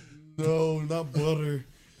 No, not butter.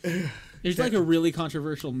 There's like a really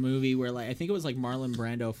controversial movie where like I think it was like Marlon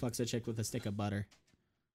Brando fucks a chick with a stick of butter.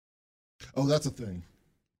 Oh, that's a thing.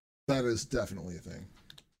 That is definitely a thing.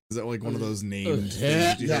 Is that like one of those named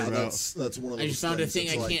things you hear about? That's one of those. I just found a thing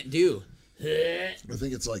I like, can't do. I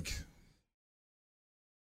think it's like,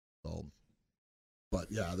 but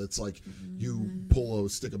yeah, that's like you pull a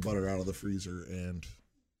stick of butter out of the freezer and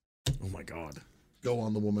oh my god, go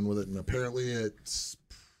on the woman with it, and apparently it's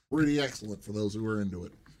pretty excellent for those who are into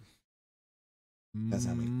it. That's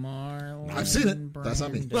not me. Marlon I've seen it. That's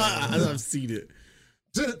not me. I've seen it.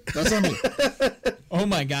 That's not me. Oh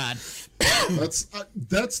my god.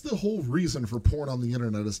 That's the whole reason for porn on the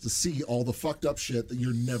internet, is to see all the fucked up shit that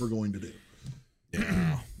you're never going to do.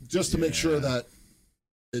 Yeah. Just to make sure that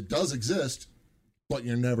It does exist, but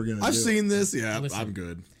you're never going to I've seen this. Yeah, Listen. I'm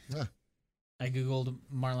good. Yeah. I googled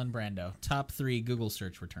Marlon Brando. Top 3 Google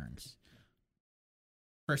search returns.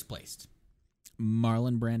 First place,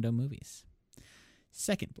 Marlon Brando movies.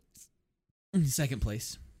 Second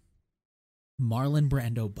place, Marlon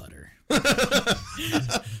Brando butter.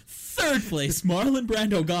 Third place, Marlon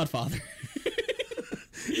Brando Godfather.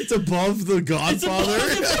 It's above the Godfather.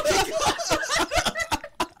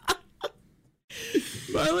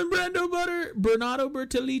 Marlon Brando butter. Bernardo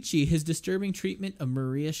Bertolucci, his disturbing treatment of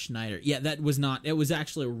Maria Schneider. Yeah, that was not. It was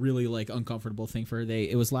actually a really like uncomfortable thing for her.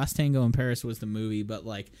 It was Last Tango in Paris was the movie, but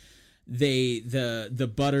like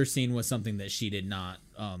the butter scene was something that she did not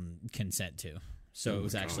consent to. So it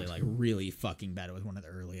was actually like really fucking bad. It was one of the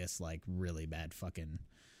earliest like really bad fucking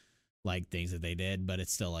like things that they did, but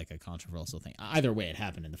it's still like a controversial thing. Either way, it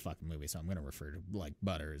happened in the fucking movie, so I'm going to refer to like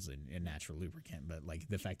butter as a natural lubricant, but like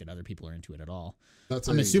the fact that other people are into it at all.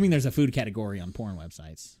 I'm assuming there's a food category on porn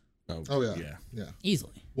websites. Oh yeah.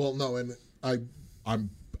 Easily. Well, no, and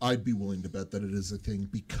I'd be willing to bet that it is a thing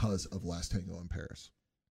because of Last Tango in Paris.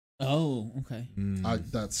 Oh, okay.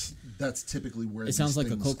 That's typically where it sounds like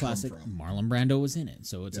a cult classic. Marlon Brando was in it,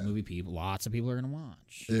 so it's a movie lots of people are going to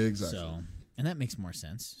watch. Exactly. So, and that makes more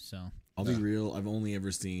sense. So I'll be real. I've only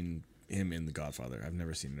ever seen him in The Godfather. I've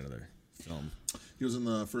never seen another film. He was in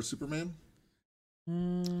the first Superman.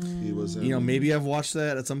 He was in, maybe I've watched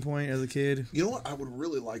that at some point as a kid. You know what I would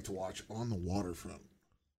really like to watch? On the Waterfront.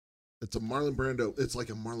 It's a Marlon Brando. It's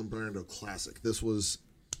like a Marlon Brando classic. This was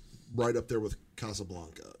right up there with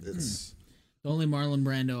Casablanca. It's the only Marlon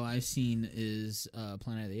Brando I've seen is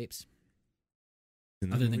Planet of the Apes.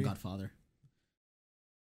 Other than Godfather.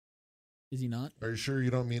 Is he not? Are you sure you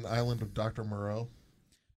don't mean Island of Dr. Moreau?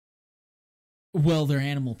 Well, they're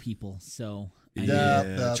animal people, so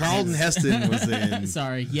yeah. Charlton Heston was in.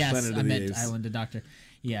 Sorry, yes, I meant Island of Dr.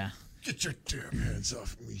 Yeah. Get your damn hands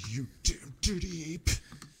off me, you damn dirty ape!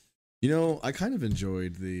 I kind of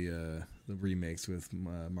enjoyed the remakes with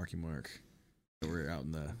Marky Mark. We're out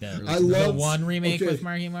in the one remake with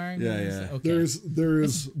Marky Mark. Yeah. Okay. There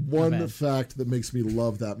is one fact that makes me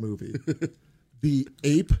love that movie. The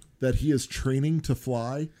ape that he is training to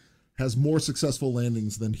fly has more successful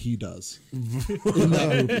landings than he does in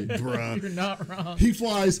that movie. Bruh. You're not wrong. He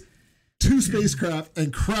flies 2 spacecraft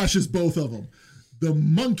and crashes both of them. The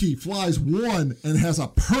monkey flies one and has a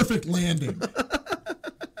perfect landing.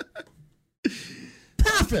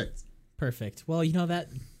 Perfect. Well, that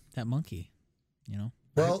monkey,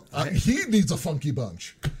 Well, he needs a funky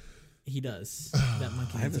bunch. He does. That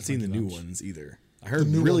monkey. I haven't seen the new ones either. I heard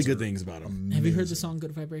really good things about them. Amazing. Have you heard the song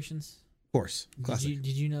 "Good Vibrations"? Of course, classic.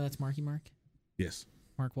 Did you know that's Marky Mark? Yes.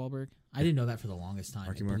 Mark Wahlberg. I didn't know that for the longest time.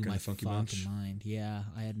 Marky Mark and the Funky Bunch. Mind. Yeah,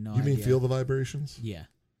 I had no idea. idea. You mean Feel the Vibrations? Yeah.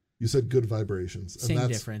 You said Good Vibrations. Same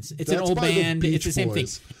difference. It's an old band. It's the same thing.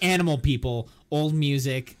 Animal people, old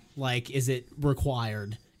music. Like, is it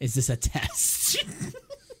required? Is this a test?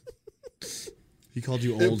 He called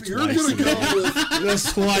you old twice. If you're going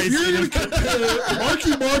to compare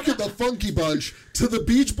Marky Mark and the Funky Bunch to the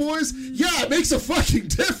Beach Boys, yeah, it makes a fucking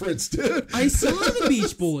difference, dude. I saw the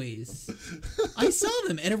Beach Boys. I saw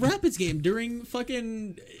them at a Rapids game during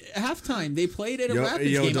fucking halftime. They played at a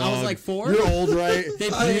Rapids game. Dog. I was like 4. You're old, right? They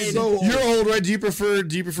played. You're old, right? Do you prefer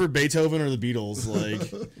Beethoven or the Beatles?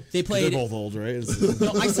 Like they played. They're both old, right?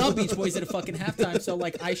 No, I saw Beach Boys at a fucking halftime, so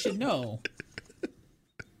like I should know.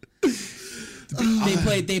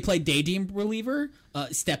 They played Daydream Believer,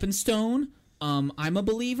 Stepping Stone, I'm a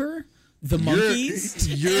Believer, The Monkees.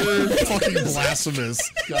 You're fucking blasphemous.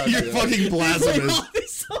 You're fucking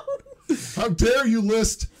blasphemous. How dare you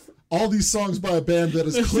list all these songs by a band that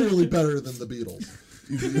is clearly better than the Beatles?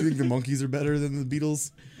 You think the Monkees are better than the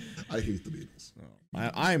Beatles? I hate the Beatles.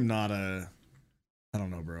 I'm not a. I don't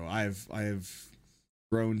know, bro. I've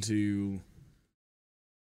grown to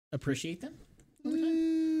appreciate them.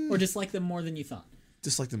 Or dislike them more than you thought?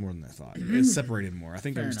 Dislike them more than I thought. It's separated more. I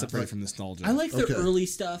think I'm separated from nostalgia. I like their early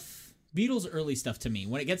stuff. Beatles' early stuff to me.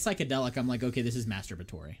 When it gets psychedelic, I'm like, okay, this is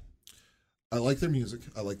masturbatory. I like their music.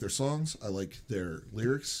 I like their songs. I like their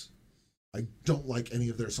lyrics. I don't like any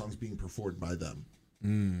of their songs being performed by them.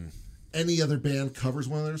 Any other band covers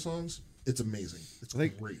one of their songs, it's amazing. It's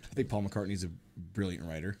great. I think Paul McCartney's a brilliant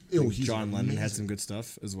writer. John Lennon had some good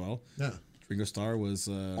stuff as well. Yeah. Ringo Starr was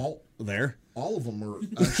there. All of them were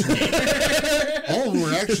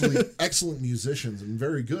actually excellent musicians and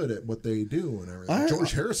very good at what they do and everything.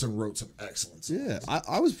 George Harrison wrote some excellent songs. Yeah,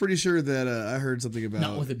 I was pretty sure that I heard something about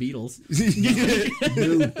not with the Beatles.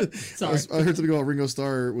 Sorry, I heard something about Ringo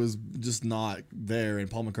Starr was just not there,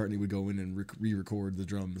 and Paul McCartney would go in and re-record the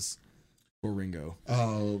drums. Or Ringo?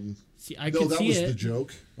 See, I could see it. The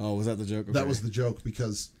joke. Oh, was that the joke? Okay. That was the joke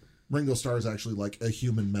because Ringo Starr is actually like a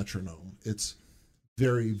human metronome. It's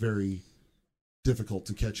very, very difficult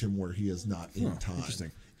to catch him where he is not in time.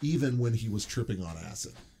 Interesting. Even when he was tripping on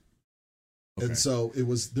acid. Okay. And so there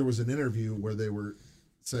was an interview where they were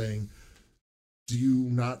saying, do you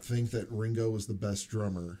not think that Ringo is the best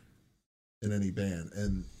drummer in any band?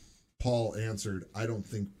 And Paul answered, I don't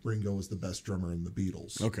think Ringo is the best drummer in the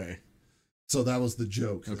Beatles. Okay. So that was the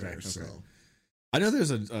joke there. Okay. So. I know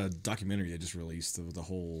there's a documentary that just released of the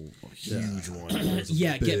whole huge one.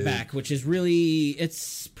 Yeah, Get Back, which is really,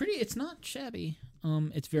 it's not shabby.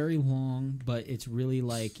 It's very long, but it's really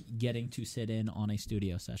like getting to sit in on a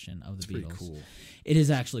studio session of the Beatles. Pretty cool. It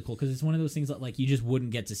is actually cool because it's one of those things that like you just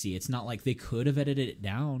wouldn't get to see. It's not like they could have edited it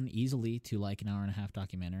down easily to like an hour and a half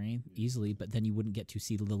documentary easily, but then you wouldn't get to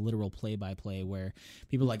see the literal play-by-play where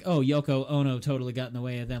people are like, oh, Yoko Ono totally got in the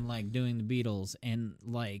way of them like doing the Beatles, and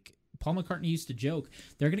like Paul McCartney used to joke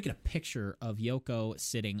they're going to get a picture of Yoko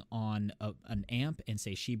sitting on an amp and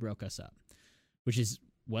say she broke us up, which is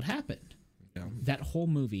what happened. Yeah. That whole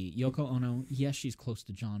movie, Yoko Ono, yes, she's close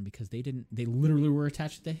to John because they literally were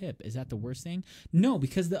attached to the hip. Is that the worst thing? No,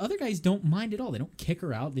 because the other guys don't mind at all. They don't kick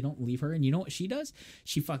her out. They don't leave her. And you know what she does?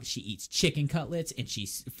 She eats chicken cutlets and she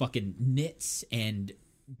fucking knits, and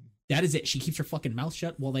that is it. She keeps her fucking mouth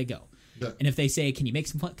shut while they go. Yeah. And if they say, can you make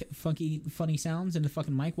some funny sounds in the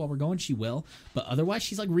fucking mic while we're going, she will. But otherwise,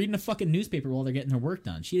 she's like reading a fucking newspaper while they're getting their work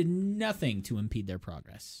done. She did nothing to impede their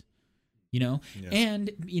progress. You know, yeah. And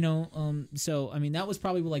so I mean that was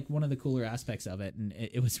probably like one of the cooler aspects of it, and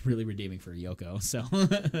it was really redeeming for Yoko. So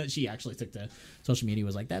she actually took to social media,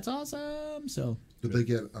 was like, "That's awesome." So did they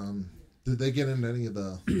get into any of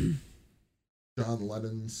the John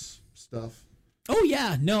Lennon's stuff? Oh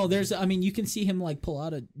yeah, no, you can see him like pull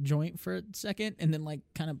out a joint for a second and then like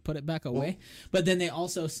kind of put it back away. But then they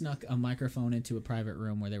also snuck a microphone into a private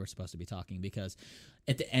room where they were supposed to be talking, because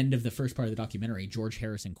at the end of the first part of the documentary, George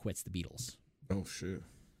Harrison quits the Beatles. Oh shit.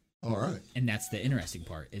 All right. And that's the interesting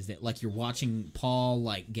part, is that like you're watching Paul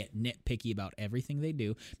like get nitpicky about everything they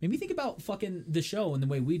do. Made me think about fucking the show and the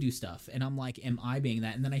way we do stuff. And I'm like, am I being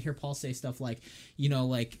that? And then I hear Paul say stuff like,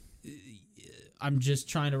 I'm just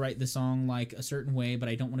trying to write the song like a certain way, but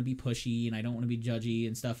I don't want to be pushy and I don't want to be judgy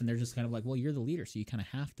and stuff. And they're just kind of like, well, you're the leader, so you kind of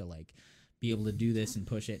have to like be able to do this and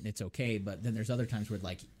push it, and it's okay. But then there's other times where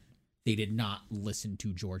like they did not listen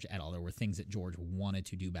to George at all. There were things that George wanted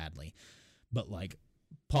to do badly, but like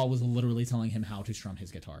Paul was literally telling him how to strum his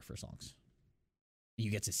guitar for songs. You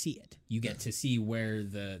get to see it. You get to see where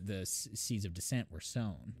the seeds of dissent were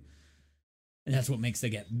sown. And that's what makes the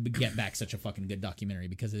Get Back such a fucking good documentary,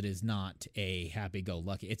 because it is not a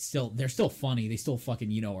happy-go-lucky. They're still funny. They still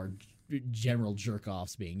fucking, are general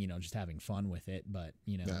jerk-offs being, just having fun with it. But,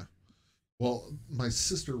 Yeah. Well, my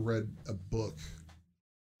sister read a book,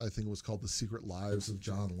 I think it was called The Secret Lives of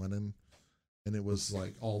John Lennon. And it was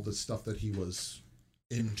like all the stuff that he was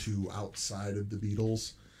into outside of the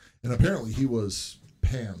Beatles. And apparently he was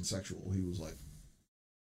pansexual. He was like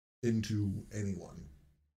into anyone.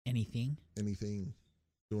 Anything,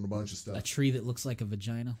 doing a bunch of stuff. A tree that looks like a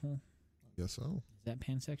vagina hole? I guess so. Is that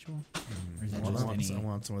pansexual? Or is that I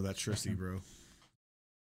want some of that Tristy, bro.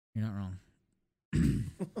 You're not wrong.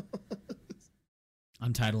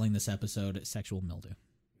 I'm titling this episode Sexual Mildew.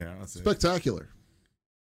 Yeah, that's Spectacular.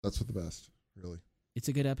 That's what the best, really. It's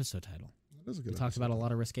a good episode title. It is a good We talked about a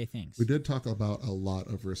lot of risque things. We did talk about a lot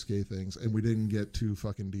of risque things, and we didn't get too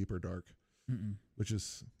fucking deep or dark. Which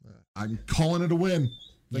is, I'm calling it a win.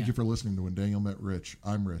 Thank you for listening to When Daniel Met Rich.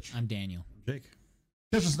 I'm Rich. I'm Daniel. Jake.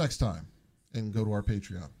 Catch us next time, and go to our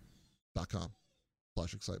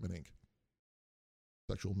patreon.com/Excitement Inc.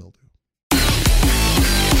 Sexual Mildew.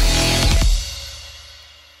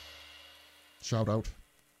 Shout out.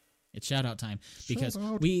 It's shout out time, because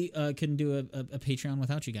we couldn't do a Patreon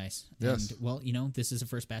without you guys. Yes. And, well, this is a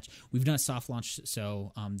first batch. We've done a soft launch,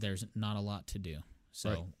 so there's not a lot to do.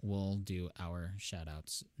 So we'll do our shout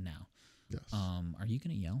outs now. Yes. Are you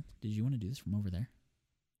going to yell? Did you want to do this from over there?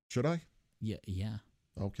 Should I? Yeah.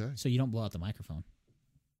 Okay. So you don't blow out the microphone.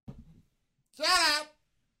 Shut up!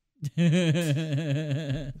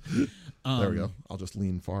 There we go. I'll just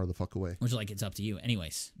lean far the fuck away. Which, it's up to you.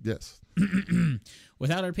 Anyways. Yes.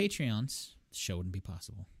 Without our Patreons, the show wouldn't be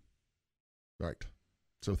possible. Right.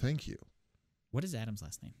 So thank you. What is Adam's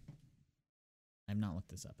last name? I've not looked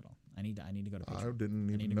this up at all. I need to go to Patreon. I didn't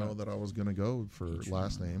even know that I was going to go for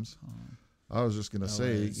last names. I was just going to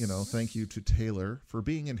say, thank you to Taylor for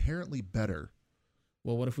being inherently better.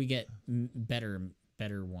 Well, what if we get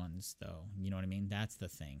better ones, though? You know what I mean? That's the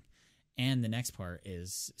thing. And the next part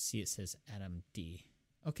is, it says Adam D.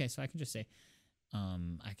 Okay, so I can just say,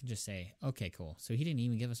 okay, cool. So he didn't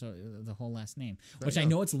even give us the whole last name, which I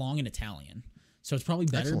know it's long in Italian. So it's probably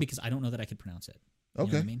better because I don't know that I could pronounce it. You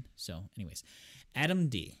know what I mean? So anyways, Adam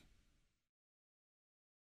D.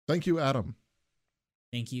 Thank you, Adam.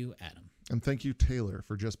 Thank you, Adam. And thank you, Taylor,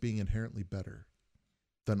 for just being inherently better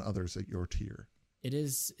than others at your tier. It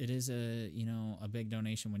is a big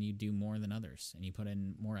donation when you do more than others and you put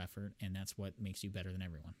in more effort, and that's what makes you better than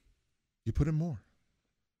everyone. You put in more.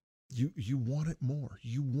 You wanted more.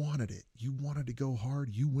 You wanted it. You wanted to go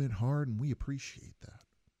hard. You went hard, and we appreciate that.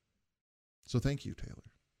 So thank you,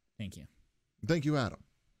 Taylor. Thank you. Thank you, Adam.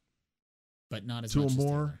 But not as much as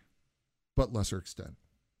Taylor. But lesser extent.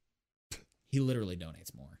 He literally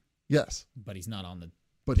donates more. Yes. But he's not on the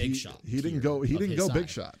big shot. He didn't go big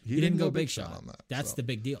shot. He didn't go big shot on that. That's the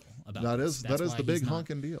big deal about that is the big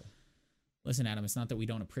honking deal. Listen, Adam, it's not that we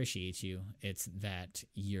don't appreciate you. It's that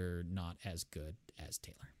you're not as good as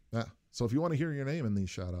Taylor. Yeah. So if you want to hear your name in these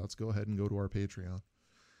shout outs, go ahead and go to our Patreon.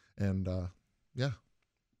 And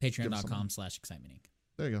Patreon.com/Excitement Inc.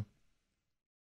 There you go.